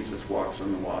believe Jesus walks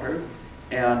on the water,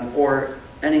 or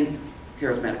any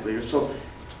charismatic leader. So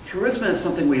charisma is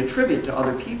something we attribute to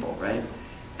other people, right?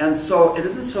 And so it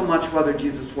isn't so much whether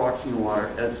Jesus walks in the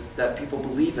water as that people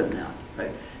believe in that,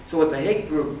 right? So with the hate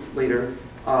group leader,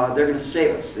 they're going to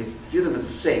save us. They view them as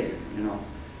a savior, you know.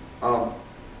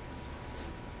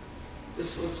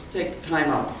 Let's take time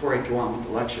out before I go on with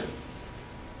the lecture.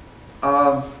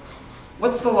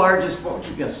 What's the largest, what would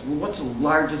you guess, what's the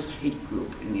largest hate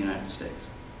group in the United States?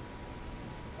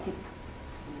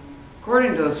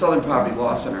 According to the Southern Poverty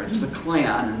Law Center, it's the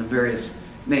Klan and the various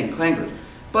main Klan groups.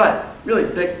 But really,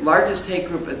 the largest hate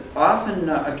group is often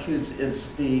accused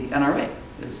is the NRA.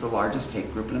 It's the largest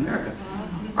hate group in America.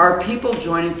 Are people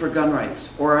joining for gun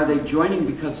rights, or are they joining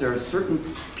because there are certain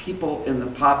people in the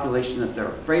population that they're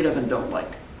afraid of and don't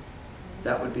like?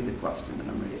 That would be the question that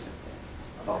I'm raising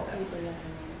about that.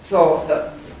 So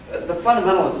the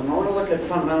fundamentalism, I want to look at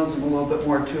fundamentalism a little bit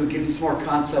more too, give you some more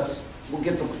concepts. We'll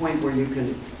get to the point where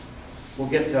we'll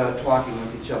get talking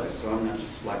with each other, so I'm not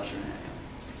just lecturing at you.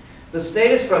 The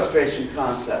status frustration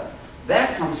concept,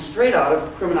 that comes straight out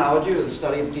of criminology, or the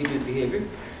study of deviant behavior.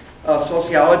 A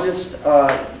sociologist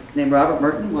named Robert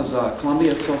Merton was a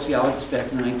Columbia sociologist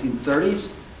back in the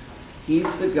 1930s.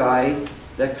 He's the guy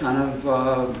that kind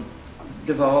of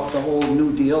developed the whole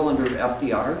New Deal under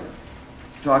FDR.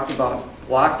 Talked about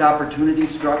blocked opportunity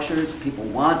structures. People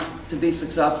want to be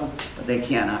successful, but they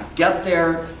cannot get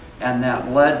there, and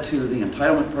that led to the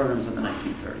entitlement programs in the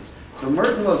 1930s. So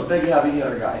Merton was a big, heavy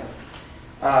hitter guy.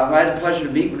 I had the pleasure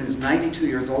to meet when he was 92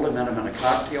 years old. I met him at a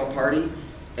cocktail party,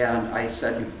 and I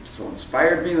said, "You so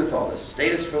inspired me with all this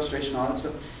status frustration, all that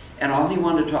stuff." And all he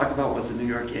wanted to talk about was the New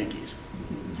York Yankees.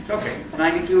 Okay,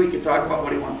 92, he can talk about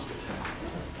what he wants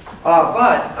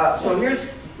to. So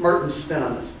here's Merton's spin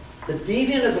on this. The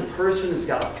deviant is a person who's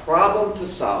got a problem to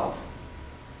solve,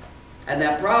 and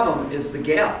that problem is the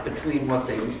gap between what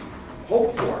they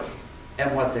hope for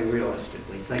and what they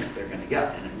realistically think they're going to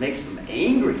get, and it makes them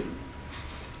angry.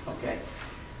 Okay.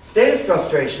 Status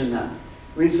frustration, then,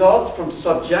 results from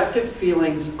subjective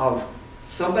feelings of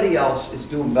somebody else is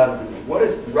doing better than me. What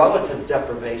is relative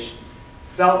deprivation?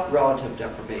 Felt relative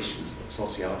deprivation is what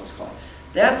sociologists call it.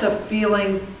 That's a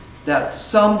feeling that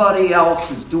somebody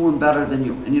else is doing better than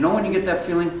you. And you know when you get that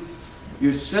feeling?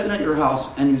 You're sitting at your house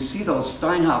and you see those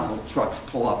Steinhoffel trucks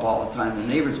pull up all the time. The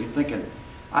neighbors are thinking,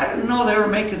 I didn't know they were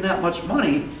making that much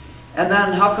money. And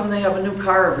then how come they have a new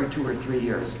car every 2 or 3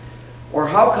 years? Or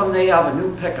how come they have a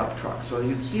new pickup truck? So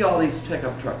you see all these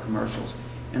pickup truck commercials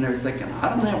and they're thinking, I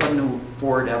don't have a new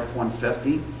Ford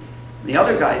F-150. The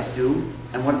other guys do.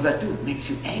 And what does that do? It makes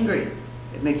you angry.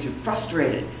 It makes you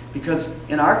frustrated. Because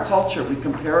in our culture, we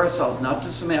compare ourselves not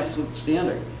to some absolute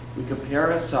standard. We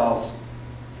compare ourselves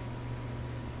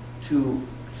to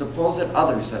supposed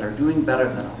others that are doing better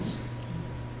than us.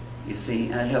 You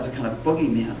see, and it has a kind of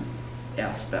boogeyman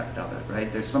aspect of it,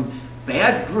 right? There's some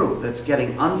bad group that's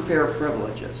getting unfair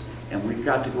privileges, and we've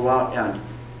got to go out and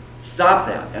stop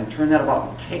that and turn that about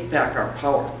and take back our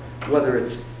power. Whether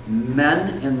it's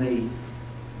men in the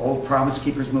old Promise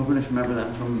Keepers movement, if you remember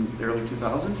that from the early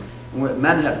 2000s, where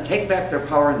men had to take back their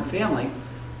power in the family,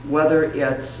 whether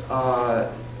it's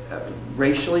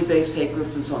racially based hate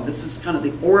groups and so on. This is kind of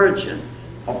the origin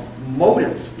of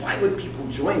motives. Why would people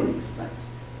join these things?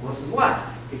 Well, this is why.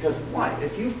 Because why?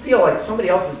 If you feel like somebody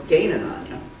else is gaining on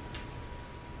you,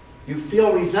 you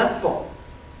feel resentful.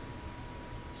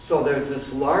 So there's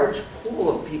this large pool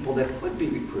of people that could be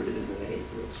recruited into the hate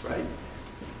groups, right?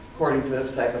 According to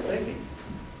this type of thinking.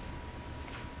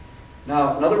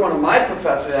 Now, another one of my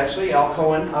professors, actually, Al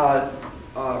Cohen,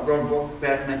 wrote a book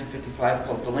back in 1955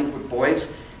 called Delinquent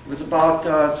Boys. It was about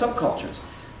subcultures.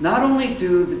 Not only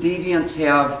do the deviants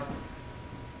have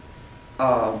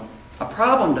a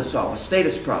problem to solve, a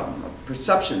status problem, a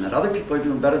perception that other people are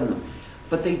doing better than them,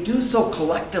 but they do so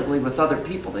collectively with other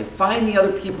people. They find the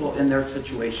other people in their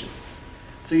situation.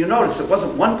 So you notice it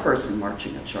wasn't one person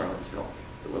marching at Charlottesville.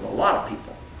 It was a lot of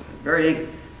people.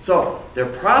 So they're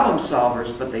problem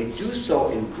solvers, but they do so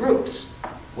in groups,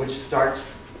 which starts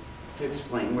to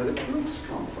explain where the groups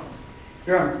come from.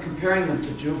 Here I'm comparing them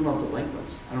to juvenile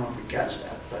delinquents. I don't know if you catch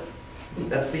that, but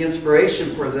that's the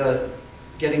inspiration for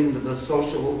getting the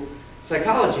social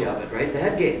psychology of it, right? The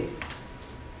head game.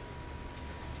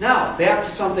 Now, back to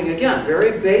something again,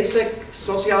 very basic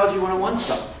sociology 101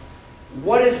 stuff.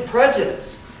 What is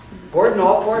prejudice? Gordon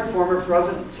Allport, former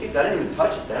president. Geez, I didn't even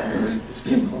touch it that.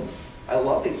 I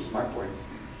love these smart boards.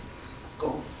 Let's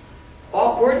go.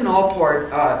 Gordon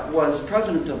Allport was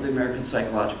president of the American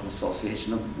Psychological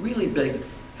Association, a really big,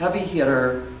 heavy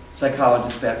hitter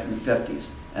psychologist back in the 50s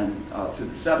and through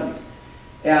the 70s.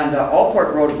 And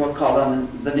Allport wrote a book called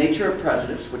On the Nature of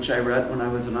Prejudice, which I read when I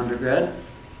was an undergrad,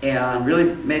 and really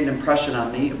made an impression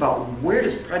on me about where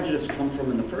does prejudice come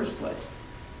from in the first place.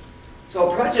 So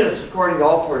prejudice, according to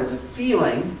Allport, is a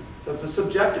feeling, so it's a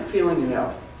subjective feeling you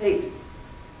have, hate.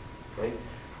 Okay?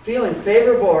 Feeling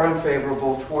favorable or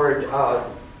unfavorable toward a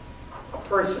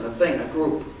person, a thing, a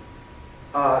group,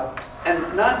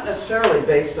 and not necessarily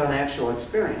based on actual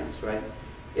experience, right?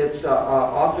 It's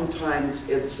oftentimes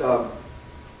it's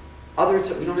others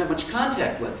that we don't have much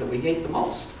contact with that we hate the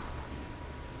most.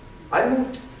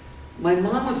 My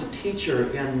mom was a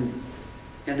teacher in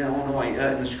Illinois,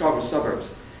 in the Chicago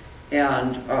suburbs,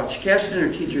 and she cashed in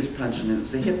her teacher's pension. It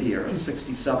was the hippie era,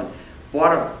 '67.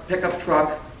 Bought a pickup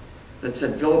truck that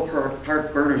said Villa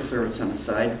Park Burner Service on the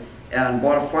side, and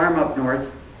bought a farm up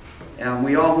north, and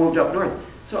we all moved up north.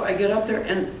 So I get up there,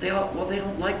 and they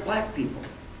don't like black people.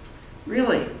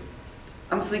 Really?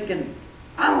 I'm thinking,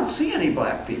 I don't see any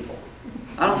black people.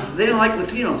 They didn't like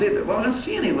Latinos either. Well, I don't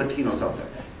see any Latinos up there.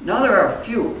 Now there are a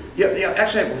few. You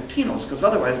actually have Latinos, because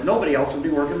otherwise nobody else would be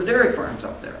working the dairy farms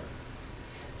up there.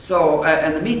 So,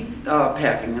 and the meat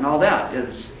packing and all that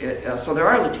is, so there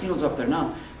are Latinos up there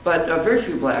now. But very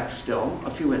few blacks still, a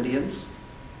few Indians.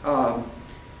 But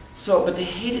they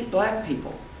hated black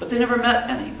people. But they never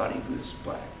met anybody who's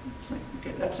black. It's like,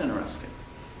 okay, that's interesting.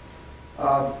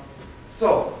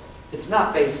 So it's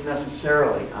not based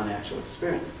necessarily on actual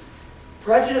experience.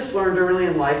 Prejudice learned early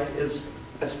in life is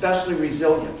especially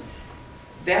resilient.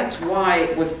 That's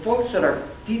why with folks that are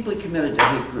deeply committed to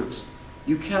hate groups,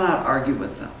 you cannot argue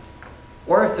with them.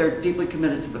 Or if they're deeply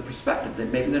committed to the perspective,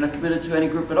 then maybe they're not committed to any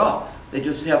group at all. They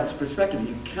just have this perspective.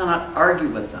 You cannot argue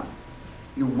with them.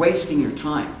 You're wasting your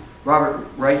time. Robert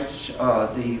Reich,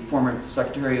 the former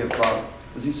Secretary of,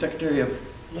 was he Secretary of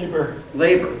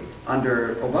Labor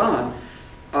under Obama,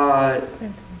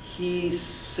 he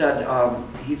said,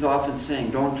 he's often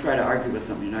saying, don't try to argue with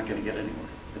them, you're not going to get anywhere.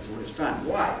 It's a waste of time.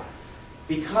 Why?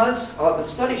 Because the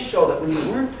studies show that when you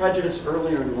learn prejudice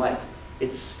earlier in life,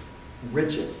 it's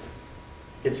rigid.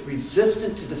 It's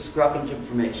resistant to discrepant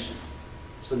information.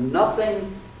 So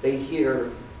nothing they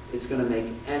hear is going to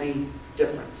make any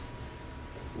difference.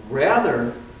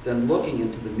 Rather than looking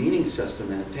into the meaning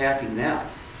system and attacking that,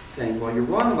 saying, well, you're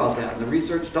wrong about that, and the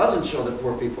research doesn't show that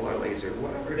poor people are lazy, or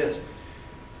whatever it is,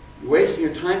 You're wasting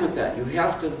your time with that. You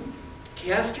have to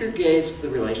cast your gaze to the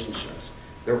relationships.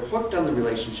 They're hooked on the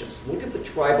relationships. Look at the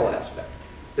tribal aspect.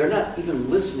 They're not even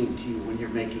listening to you when you're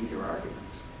making your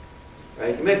arguments.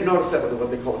 Right? You may have noticed that with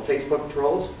what they call the Facebook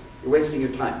trolls. You're wasting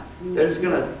your time. They're just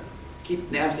going to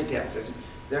keep nasty attacks.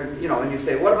 They're, you know, and you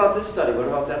say, what about this study? What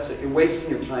about that study? You're wasting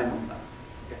your time with them.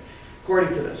 Okay.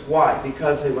 According to this. Why?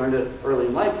 Because they learned it early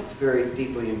in life. It's very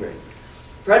deeply ingrained.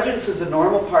 Prejudice is a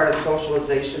normal part of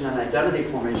socialization and identity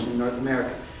formation in North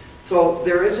America. So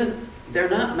they're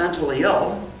not mentally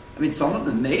ill. I mean, some of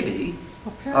them may be.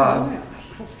 Well, paranoia,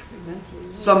 that's pretty mentally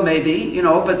ill. Some may be, you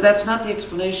know, but that's not the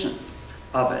explanation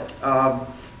of it.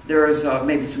 There is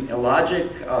maybe some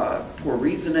illogic, poor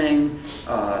reasoning,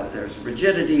 there's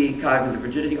rigidity, cognitive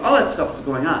rigidity, all that stuff is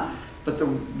going on. But the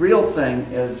real thing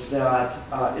is that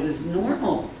it is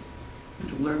normal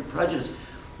to learn prejudice.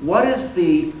 What is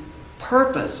the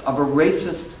purpose of a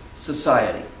racist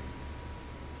society?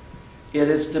 It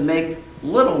is to make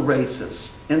little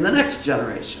racists in the next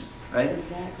generation, right?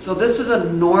 Exactly. So this is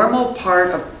a normal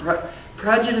part of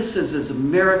prejudice is as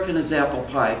American as apple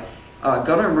pie.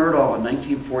 Gunnar Myrdal in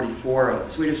 1944, a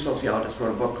Swedish sociologist, wrote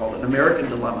a book called An American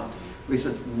Dilemma, where he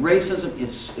says racism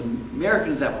is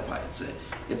American as apple pie.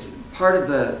 It's part of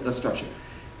the structure.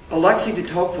 Alexis de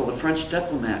Tocqueville, the French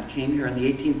diplomat, came here in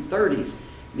the 1830s,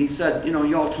 and he said, you know,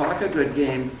 you all talk a good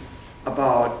game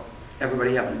about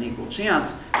everybody having an equal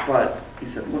chance, but he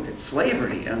said, look at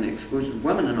slavery and the exclusion of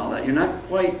women and all that. You're not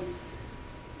quite,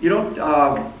 you don't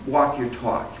walk your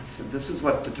talk. He said, this is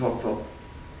what de Tocqueville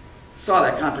saw,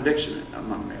 that contradiction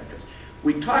among Americans.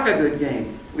 We talk a good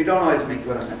game, we don't always make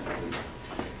good on that.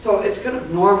 So it's kind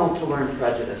of normal to learn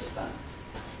prejudice then,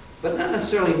 but not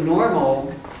necessarily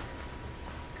normal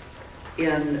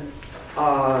in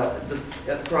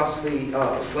across the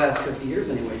last 50 years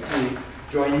anyway, to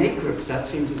join hate groups. That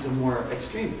seems as a more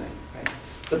extreme thing, right?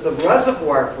 But the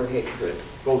reservoir for hatred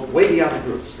goes way beyond the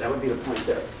groups. That would be the point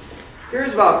there.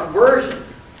 Here's about conversion.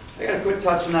 I gotta quit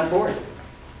touching that board.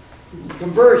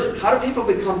 Conversion. How do people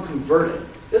become converted?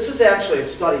 This is actually a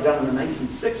study done in the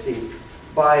 1960s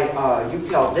by a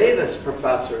UCal Davis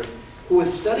professor who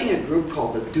was studying a group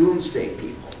called the Doomsday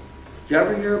People. Did you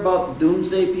ever hear about the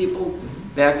Doomsday People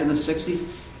back in the 60s?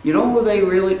 You know who they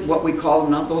really, what we call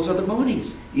them now? Those are the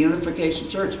Moonies, the Unification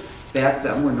Church. Back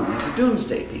then were known as the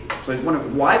Doomsday People. So he's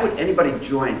wondering, why would anybody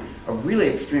join a really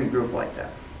extreme group like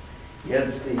that?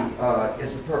 Is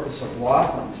the purpose of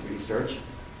Laughlin's research.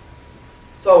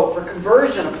 So for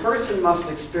conversion, a person must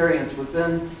experience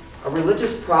within a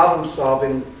religious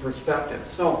problem-solving perspective.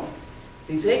 So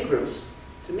these hate groups,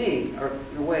 to me, are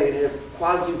in a way, they have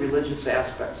quasi-religious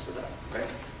aspects to them, right?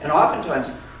 And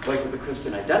oftentimes, like with the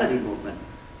Christian identity movement,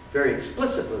 very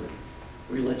explicitly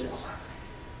religious.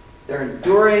 They're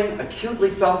enduring,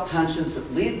 acutely felt tensions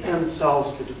that lead them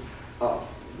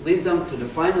to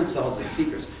define themselves as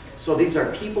seekers. So these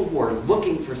are people who are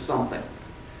looking for something.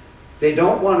 They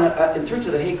don't want to, in terms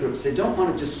of the hate groups, they don't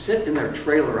want to just sit in their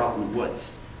trailer out in the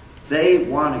woods. They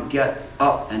want to get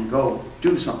up and go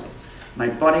do something. My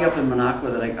buddy up in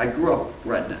Minocqua, that I grew up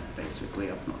redneck, basically,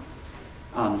 up north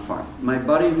on the farm. My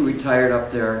buddy who retired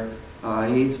up there,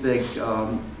 he's a big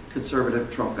conservative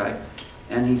Trump guy,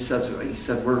 and he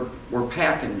said, we're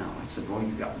packing now. I said, well,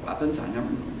 you got weapons? I never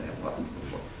knew they had weapons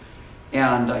before.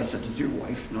 And I said, does your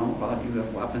wife know about you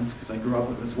have weapons? Because I grew up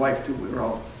with his wife, too. We were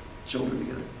all children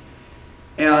together.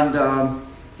 And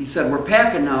he said, we're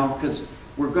packing now because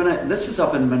we're going to, this is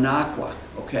up in Minocqua,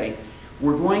 okay?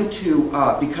 We're going to,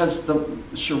 because the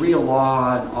Sharia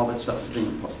law and all this stuff is being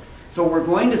imposed. So we're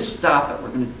going to stop it. We're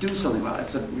going to do something about it. I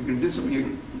said, we're going to do something. You're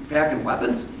packing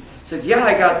weapons? He said, yeah,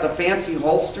 I got the fancy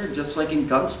holster, just like in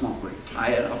Gunsmoke, where you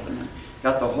tie it up and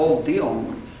got the whole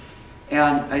deal.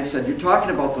 And I said, you're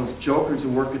talking about those jokers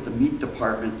who work at the meat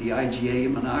department, the IGA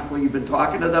in Minocqua. You've been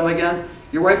talking to them again?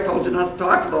 Your wife told you not to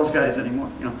talk to those guys anymore.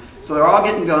 You know, so they're all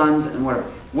getting guns and whatever.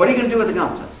 What are you going to do with the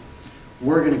guns? I said,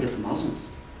 we're going to get the Muslims.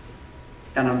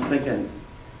 And I'm thinking,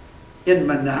 in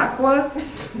Minocqua?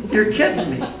 You're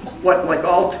kidding me. What, like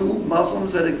all 2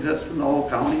 Muslims that exist in the whole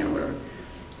county or whatever?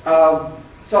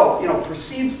 So, you know,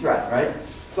 perceived threat, right?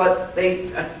 But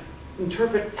they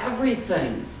interpret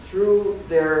everything through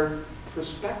their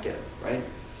perspective, right?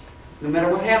 No matter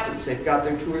what happens, they've got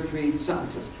their 2 or 3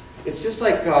 sentences. It's just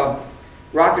like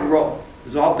rock and roll.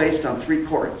 It's all based on 3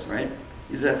 chords, right?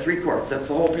 You have 3 chords. That's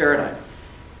the whole paradigm.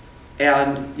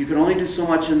 And you can only do so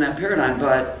much in that paradigm,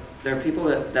 but there are people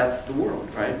that's the world,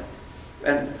 right?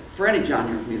 And for any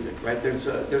genre of music, right?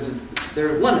 There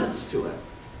are limits to it.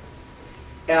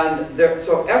 And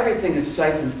so everything is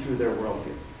siphoned through their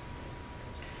worldview.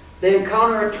 They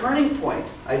encounter a turning point.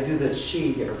 I do this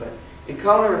she here, but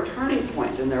encounter a turning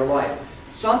point in their life.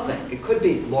 Something. It could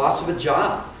be loss of a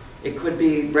job. It could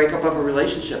be breakup of a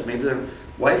relationship. Maybe their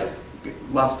wife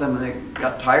left them and they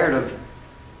got tired of,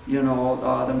 you know,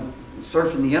 them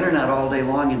surfing the internet all day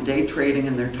long and day trading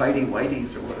in their tidy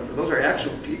whities or whatever. Those are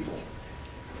actual people.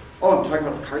 Oh, I'm talking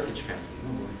about the Carthage family.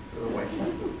 Oh, the wife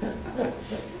left them.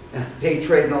 Day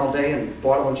trading all day and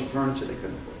bought a bunch of furniture they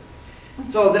couldn't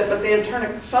afford. So, but they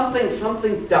turn something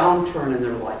downturn in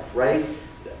their life, right?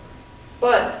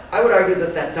 But I would argue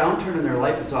that that downturn in their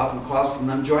life is often caused from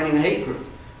them joining a hate group.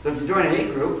 So if you join a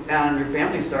hate group and your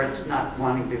family starts not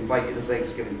wanting to invite you to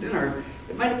Thanksgiving dinner,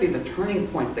 it might be the turning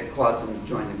point that caused them to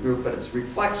join the group, but it's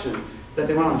reflection that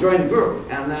they want to join the group,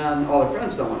 and then all their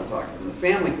friends don't want to talk to them. The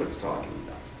family quits talking to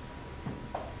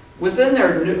them. Within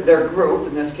their group,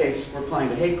 in this case we're applying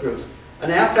to hate groups, an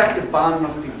affective bond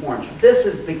must be formed. This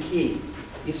is the key.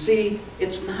 You see,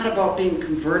 it's not about being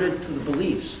converted to the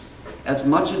beliefs as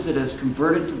much as it is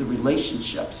converted to the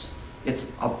relationships. It's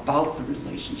about the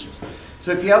relationships.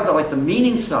 So if you have the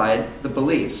meaning side, the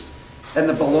beliefs, and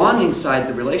the belonging side,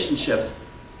 the relationships,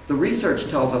 the research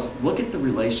tells us, look at the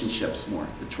relationships more,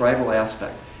 the tribal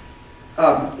aspect.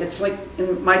 It's like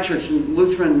in my church, in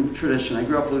Lutheran tradition, I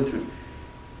grew up Lutheran,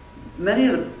 many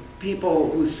of the people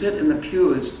who sit in the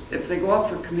pews, if they go up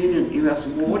for communion, you ask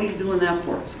them, well, what are you doing that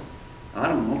for? I say, I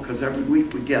don't know, because every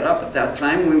week we get up at that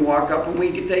time, we walk up and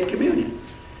we take communion.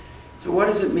 So what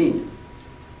does it mean?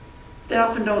 They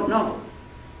often don't know.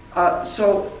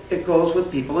 So it goes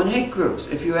with people in hate groups.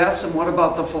 If you ask them, what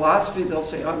about the philosophy, they'll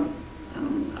say, I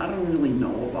don't really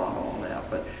know about all that,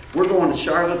 but we're going to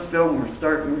Charlottesville and we're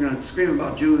going to scream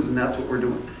about Jews, and that's what we're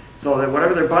doing. So that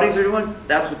whatever their buddies are doing,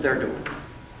 that's what they're doing.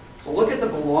 So look at the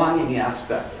belonging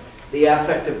aspect, the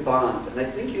affective bonds, and I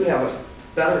think you have a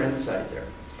better insight there.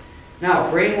 Now,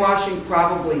 brainwashing,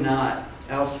 probably not.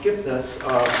 I'll skip this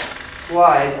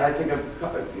slide. I think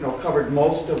I've covered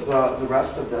most of the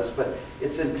rest of this, but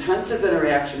it's intensive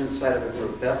interaction inside of a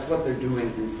group. That's what they're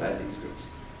doing inside these groups.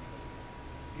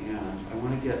 And I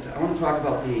want to talk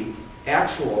about the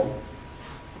actual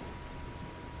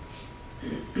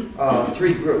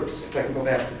 3 groups. If I can go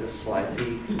back to this slide,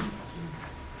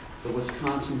 the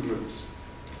Wisconsin groups.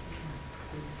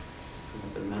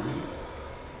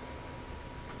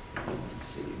 Let's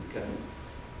see, we've got a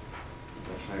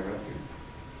bit higher up here.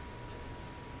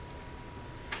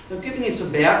 So I'm giving you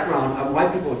some background on why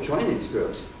people join these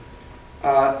groups.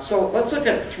 So let's look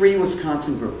at 3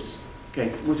 Wisconsin groups.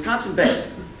 Okay, Wisconsin-based.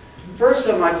 First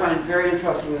of them I find very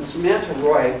interesting is Samantha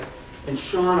Roy and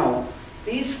Shawano.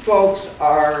 These folks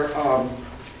are,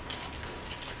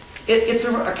 it's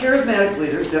a charismatic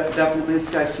leader, definitely. This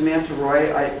guy, Samantha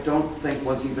Roy, I don't think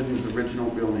was even his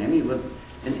original real name. He lived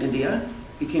in India,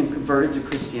 became converted to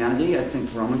Christianity, I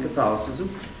think Roman Catholicism.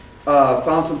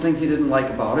 Found some things he didn't like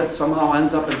about it. Somehow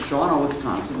ends up in Shawano,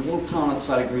 Wisconsin, a little town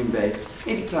outside of Green Bay,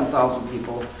 maybe 10,000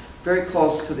 people, very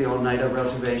close to the Oneida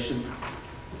Reservation,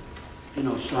 you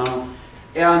know, Shawano.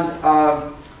 And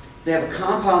they have a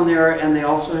compound there, and they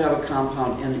also have a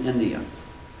compound in India.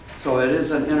 So it is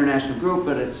an international group,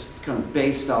 but it's kind of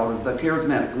based out of, the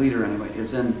charismatic leader anyway,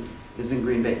 is in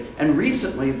Green Bay. And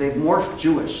recently, they've morphed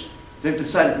Jewish. They've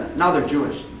decided that now they're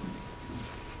Jewish.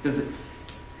 Because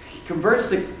he converts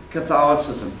to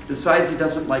Catholicism, decides he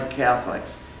doesn't like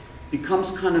Catholics, becomes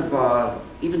kind of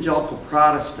evangelical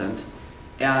Protestant,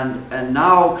 and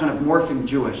now kind of morphing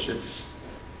Jewish. It's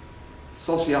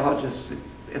sociologists,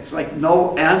 it's like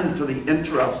no end to the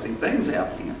interesting things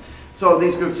happening. So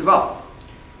these groups evolve.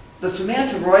 The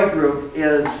Samantha Roy group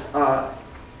is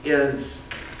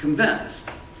convinced,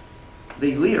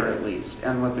 the leader at least,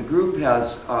 and what the group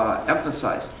has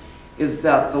emphasized, is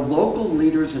that the local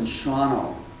leaders in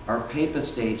Shawano are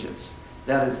papist agents.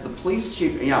 That is, the police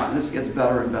chief, yeah, and this gets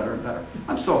better and better and better.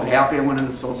 I'm so happy I went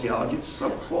into sociology. It's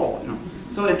so cool, you know,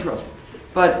 so interesting.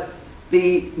 But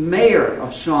the mayor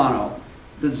of Shawano,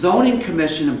 the zoning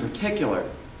commission in particular,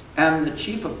 and the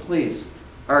chief of police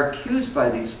are accused by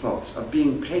these folks of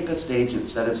being papist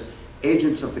agents, that is,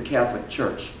 agents of the Catholic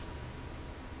Church.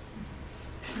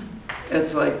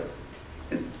 It's like,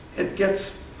 it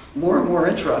gets more and more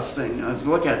interesting as we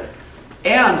look at it.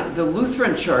 And the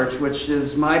Lutheran Church, which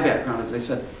is my background, as I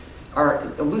said,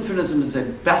 Lutheranism is a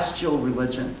bestial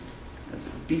religion. It's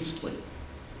beastly.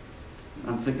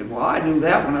 I'm thinking, well, I knew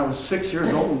that when I was 6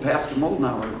 years old and Pastor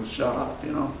Moldenauer was shut up,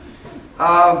 you know.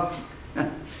 But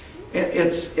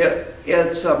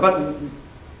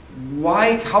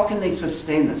why, how can they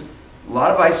sustain this? A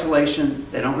lot of isolation,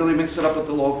 they don't really mix it up with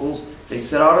the locals, they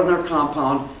sit out on their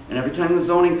compound, and every time the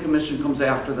zoning commission comes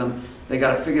after them, they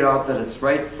got to figure out that it's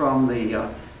right from the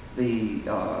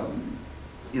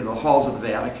halls of the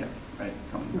Vatican. right,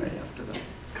 coming right after them.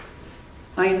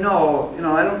 I know,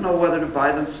 I don't know whether to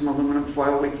buy them some aluminum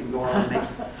foil. We can go out and make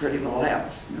pretty little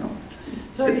hats,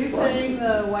 So are It's you fun. saying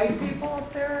the white people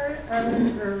up there are,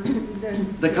 or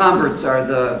The converts are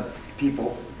the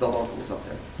people, the locals up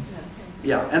there.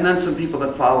 Yeah, and then some people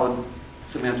that followed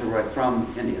Samantha Roy from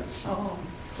India. Oh,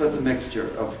 So it's a mixture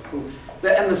of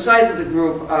and the size of the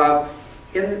group,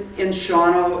 in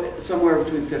Shawano, somewhere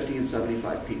between 50 and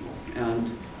 75 people.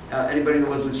 And anybody who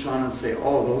lives in Shawano would say,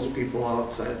 oh, those people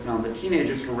outside of town, the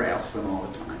teenagers harass them all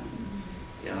the time.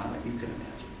 Yeah, you can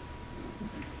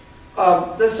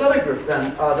imagine. This other group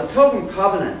then, the Pilgrim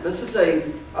Covenant. This is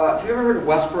have you ever heard of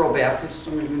Westboro Baptist?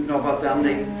 Some of you know about them.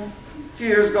 A few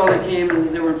years ago they came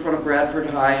and they were in front of Bradford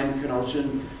High in Kenosha.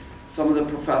 Some of the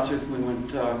professors, we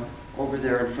went over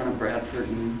there in front of Bradford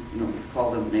and we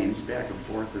call them names back and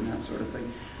forth and that sort of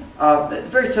thing. It's a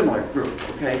very similar group,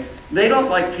 okay? They don't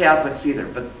like Catholics either,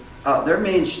 but their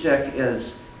main shtick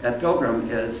is, at Pilgrim,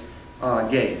 is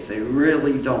gays. They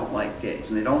really don't like gays,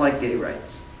 and they don't like gay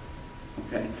rights,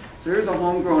 okay? So here's a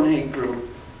homegrown hate group,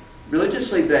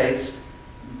 religiously based,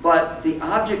 but the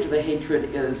object of the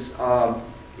hatred is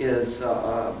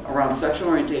around sexual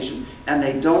orientation, and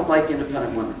they don't like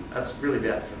independent women. That's really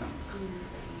bad for them.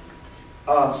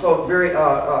 So very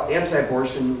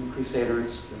anti-abortion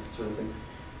crusaders, that sort of thing.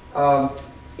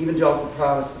 Evangelical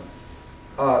Protestant.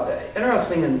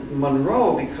 Interesting in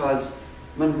Monroe, because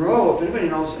Monroe, if anybody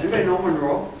know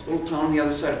Monroe? It's a little town on the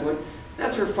other side of Wood.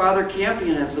 That's where Father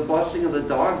Campion has the blessing of the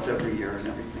dogs every year and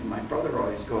everything. My brother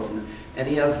always goes, and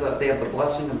he has they have the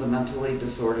blessing of the mentally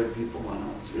disordered people. I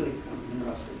know it's really kind of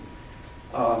interesting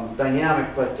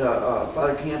dynamic. But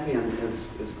Father Campion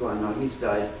is gone now; he's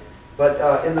died.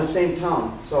 But in the same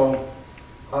town, so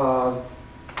a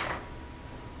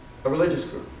religious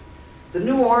group. The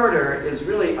New Order is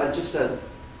really just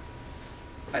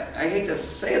I hate to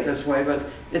say it this way, but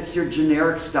it's your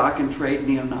generic stock and trade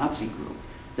neo-Nazi group.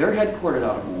 They're headquartered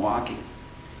out of Milwaukee.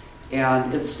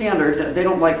 And it's standard. They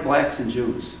don't like blacks and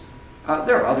Jews.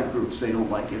 There are other groups they don't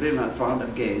like. They're not fond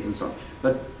of gays and so on.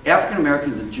 But African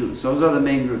Americans and Jews, those are the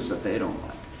main groups that they don't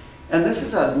like. And this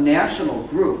is a national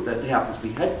group that happens to be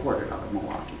headquartered out of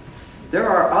Milwaukee. There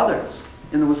are others.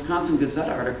 In the Wisconsin Gazette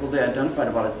article, they identified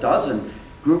about a dozen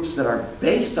groups that are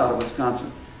based out of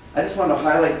Wisconsin. I just want to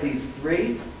highlight these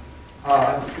three.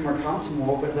 Kumar Thompson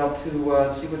will open it up to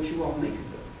see what you all make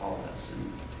of all this.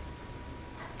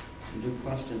 And do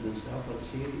questions and stuff. Let's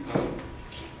see.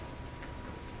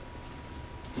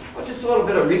 Well, just a little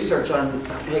bit of research on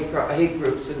hate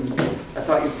groups, and I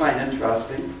thought you'd find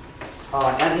interesting.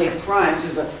 And hate crimes.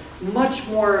 There's a much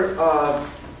more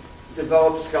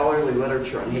developed scholarly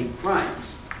literature on hate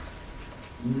crimes.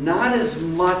 Not as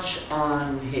much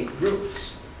on hate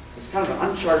groups. It's kind of an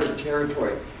uncharted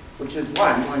territory, which is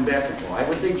why I'm going back and why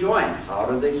would they join? How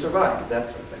do they survive? That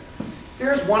sort of thing.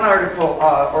 Here's one article,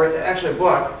 or actually a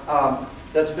book,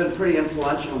 that's been pretty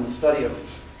influential in the study of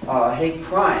hate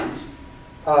crimes,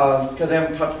 because they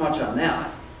haven't touched much on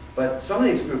that. But some of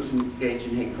these groups engage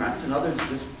in hate crimes, and others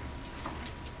just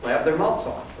blab their mouths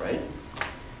off, right?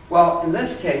 Well, in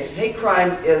this case, hate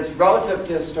crime is relative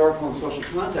to historical and social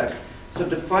context, so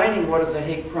defining what is a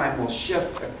hate crime will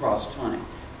shift across time.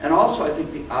 And also, I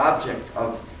think the object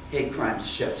of hate crimes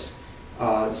shifts.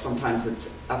 Sometimes it's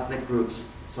ethnic groups,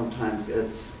 sometimes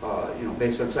it's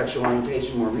based on sexual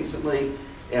orientation more recently,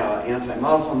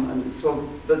 anti-Muslim, and so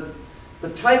the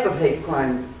type of hate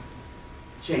crime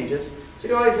changes. So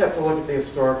you always have to look at the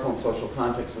historical and social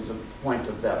context as a point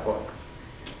of that book.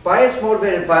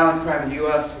 Bias-motivated violent crime in the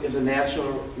U.S. is a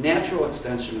natural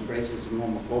extension of racism,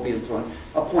 homophobia, and so on.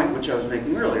 A point which I was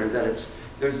making earlier, that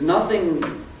there's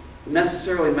nothing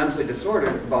necessarily mentally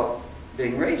disordered about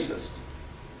being racist,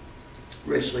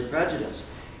 racially prejudiced.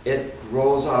 It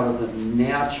grows out of the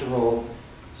natural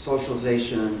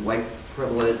socialization, white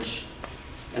privilege,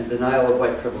 and denial of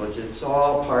white privilege. It's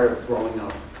all part of growing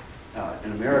up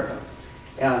in America.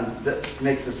 And that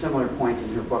makes a similar point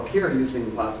in your book here,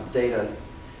 using lots of data.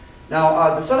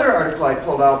 Now, this other article I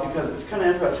pulled out because it's kind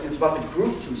of interesting. It's about the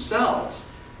groups themselves,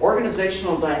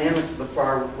 organizational dynamics of the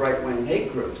far right-wing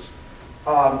hate groups.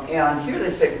 And here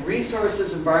they say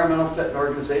resources, environmental fit, and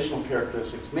organizational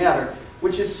characteristics matter,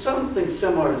 which is something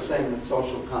similar to saying that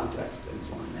social context and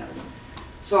so on matter.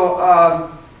 So,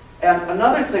 and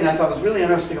another thing I thought was really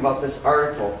interesting about this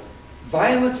article,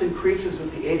 violence increases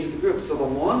with the age of the group. So the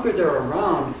longer they're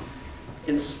around,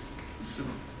 it's a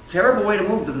terrible way to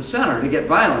move to the center, to get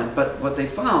violent, but what they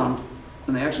found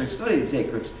when they actually studied these hate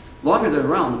groups, the longer they're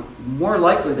around, more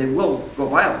likely they will go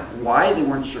violent. Why? They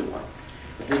weren't sure why.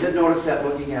 But they did notice that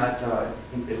looking at, I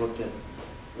think they looked at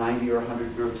 90 or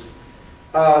 100 groups.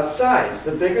 Size.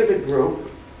 The bigger the group,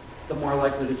 the more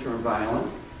likely to turn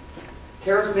violent.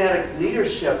 Charismatic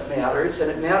leadership matters, and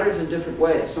it matters in different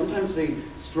ways. Sometimes the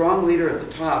strong leader at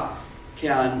the top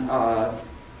can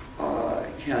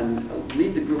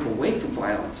lead the group away from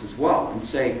violence as well and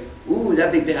say, ooh,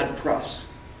 that'd be bad press,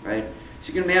 right?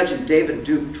 So you can imagine David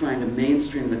Duke trying to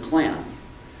mainstream the Klan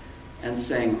and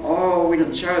saying, oh, we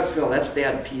in Charlottesville, that's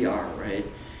bad PR, right?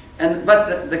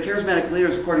 But the charismatic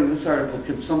leaders, according to this article,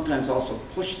 can sometimes also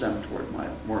push them toward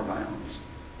more violence.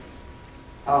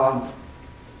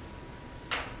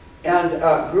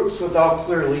 Groups without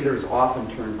clear leaders often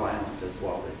turn violent as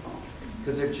well, they found.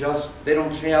 Because they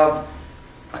don't have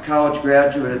a college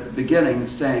graduate at the beginning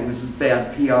saying this is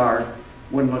bad PR,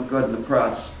 wouldn't look good in the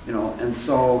press, you know, and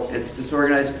so it's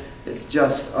disorganized. It's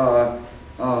just,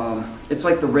 it's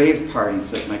like the rave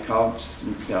parties that my college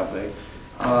students have.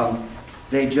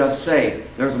 They just say,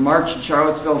 there's a march in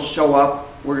Charlottesville, show up,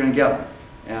 we're going to get them.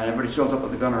 And everybody shows up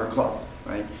with a gun or a club,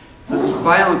 right? So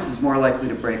violence is more likely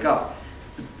to break up.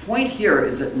 The point here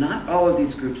is that not all of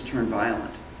these groups turn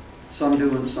violent. Some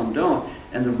do and some don't.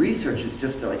 And the research is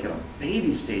just like at a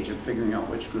baby stage of figuring out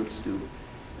which groups do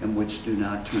and which do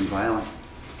not turn violent.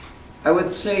 I would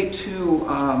say too,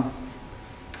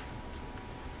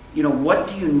 you know, what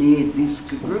do you need? These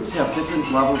groups have different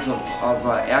levels of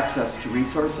access to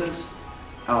resources.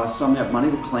 Some have money.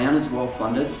 The Klan is well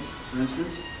funded, for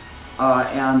instance.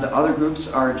 And other groups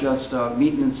are just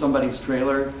meeting in somebody's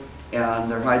trailer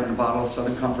and they're hiding a bottle of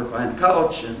Southern Comfort behind the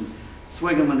couch and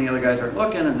swigging when the other guys aren't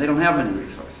looking, and they don't have many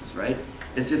resources, right?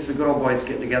 It's just the good old boys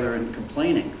getting together and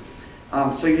complaining.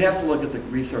 So you have to look at the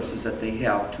resources that they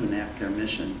have to enact their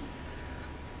mission.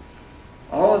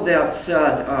 All of that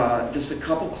said, just a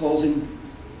couple closing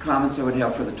comments I would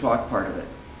have for the talk part of it.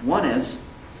 One is,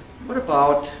 what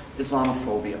about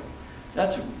Islamophobia?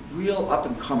 That's a real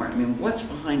up-and-comer. I mean, what's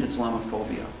behind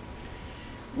Islamophobia?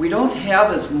 We don't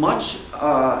have as much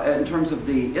in terms of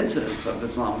the incidence of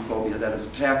Islamophobia, that is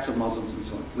attacks of Muslims and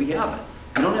so on. We have it.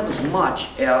 We don't have as much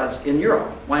as in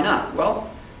Europe. Why not? Well,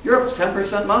 Europe's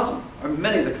 10% Muslim. Or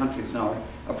many of the countries now are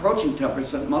approaching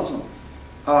 10% Muslim.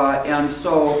 And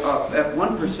so at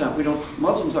 1%,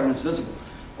 Muslims aren't as visible.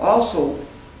 Also,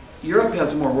 Europe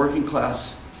has a more working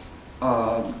class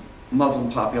Muslim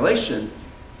population.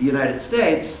 The United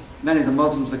States, many of the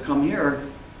Muslims that come here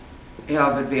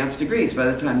have advanced degrees by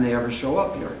the time they ever show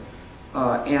up here.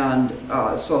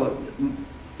 So,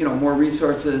 you know, more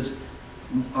resources,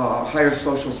 higher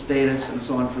social status, and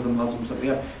so on for the Muslims that we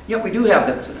have. Yet we do have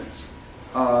incidents.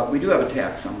 We do have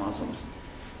attacks on Muslims.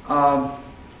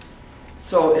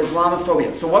 So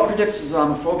Islamophobia. So what predicts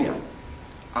Islamophobia?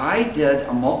 I did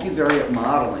a multivariate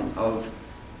modeling of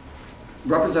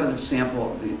representative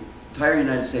sample of the entire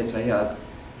United States I had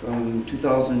from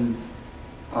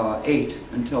 2008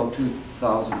 until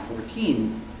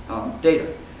 2014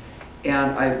 data.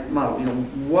 And I modeled, you know,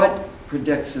 what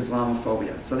predicts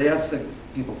Islamophobia? So they asked the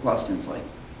people questions like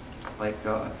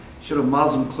should a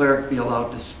Muslim cleric be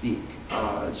allowed to speak?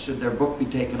 Should their book be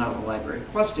taken out of the library?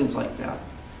 Questions like that.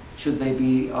 Should they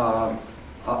be allowed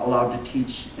to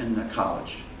teach in a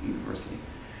college, university?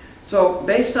 So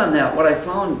based on that, what I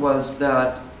found was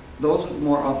that those with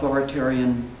more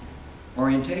authoritarian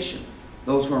orientation,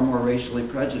 those who are more racially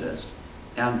prejudiced,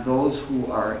 and those who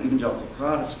are evangelical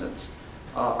Protestants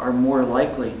are more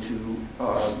likely to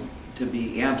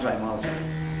be anti-Muslim.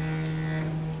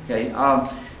 Okay,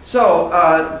 so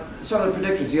some of the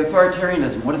predictors, the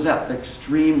authoritarianism, what is that? The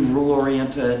extreme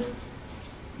rule-oriented,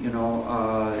 you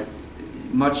know,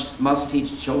 must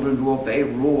teach children to obey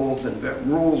rules and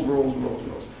rules.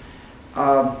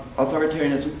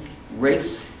 Authoritarianism,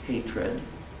 race hatred,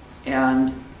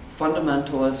 and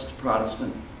fundamentalist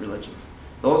Protestant religion.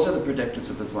 Those are the predictors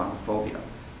of Islamophobia.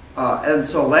 And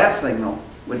so last thing, though,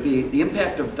 would be the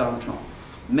impact of Donald Trump.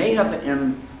 May have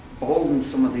emboldened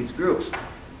some of these groups,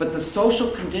 but the social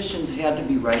conditions had to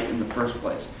be right in the first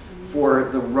place. For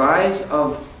the rise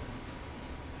of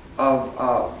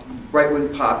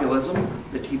right-wing populism,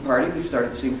 the Tea Party, we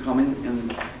started seeing coming in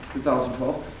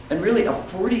 2012, and really a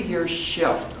 40-year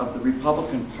shift of the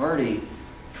Republican Party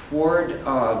toward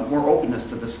more openness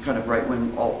to this kind of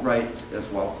right-wing, alt-right as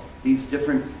well. These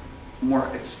different, more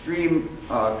extreme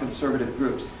conservative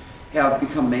groups have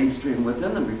become mainstream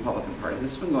within the Republican Party.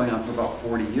 This has been going on for about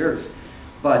 40 years,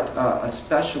 but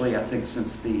especially, I think,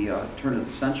 since the turn of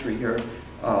the century here,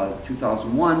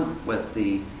 2001, with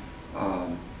the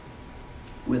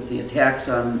attacks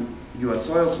on U.S.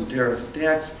 soil, some terrorist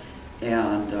attacks,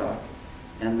 and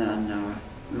then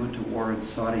we went to war in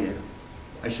Saudi,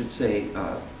 I should say,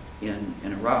 in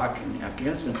Iraq and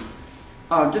Afghanistan.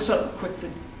 Just a quick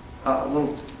thing, a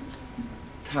little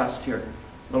test here,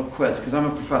 a little quiz, because I'm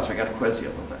a professor, I got to quiz you a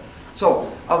little bit.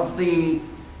 So, of the,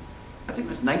 I think it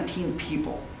was 19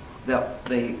 people that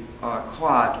they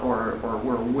caught or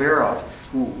were aware of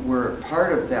who were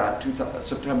part of that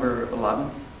September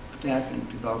 11th attack in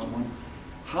 2001,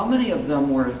 how many of them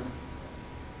were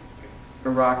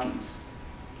Iraqis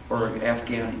or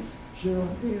Afghanis? Zero.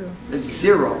 There's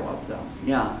 0 of them,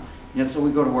 yeah. And so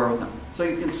we go to war with them. So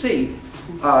you can see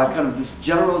kind of this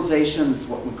generalization, this is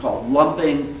what we call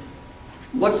lumping.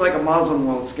 Looks like a Muslim,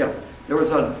 well, let's get it. There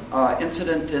was an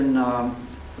incident in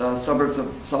the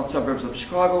south suburbs of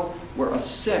Chicago where a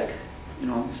Sikh, you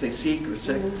know, you say Sikh or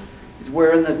Sikh, is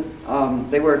wearing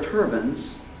they wear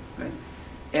turbans, right?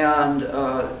 And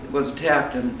was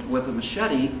attacked with a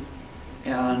machete,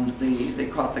 and they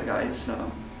caught the guys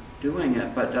doing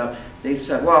it. But they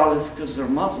said, well, it's because they're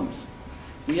Muslims.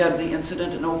 We had the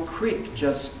incident in Oak Creek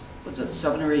just, was it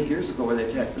 7 or 8 years ago, where they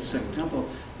attacked the Sikh temple.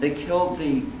 They killed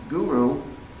the guru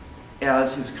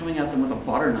as he was coming at them with a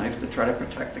butter knife to try to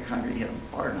protect the congregation. He had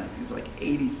a butter knife. He was like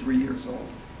 83 years old.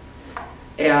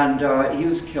 And he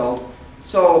was killed.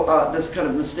 So this kind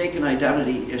of mistaken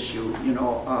identity issue, you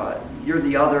know, you're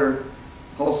the other,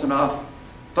 close enough,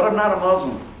 but I'm not a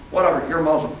Muslim. Whatever, you're a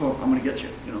Muslim, oh, I'm going to get you,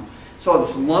 you know. So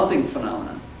this lumping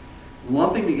phenomenon,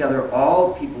 lumping together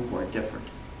all people who are different,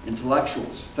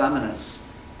 intellectuals, feminists,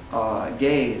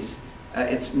 gays.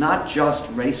 It's not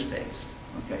just race-based,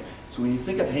 okay? So when you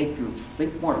think of hate groups,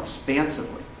 think more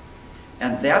expansively.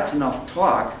 And that's enough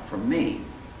talk from me.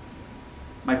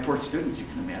 My poor students, you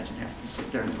can imagine, have to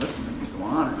sit there and listen to me go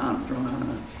on and on, drone on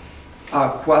and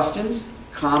on. Questions,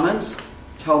 comments,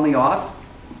 tell me off.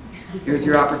 Here's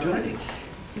your opportunities.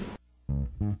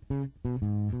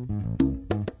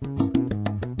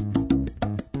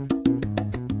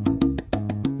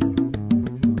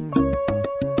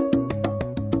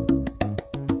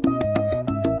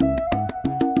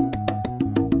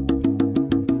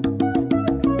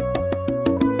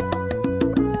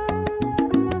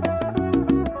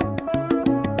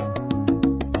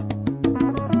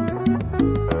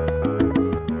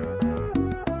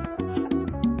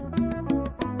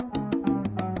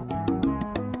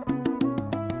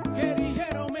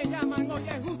 Guerrillero me llaman,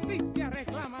 oye, justicia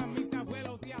reclaman.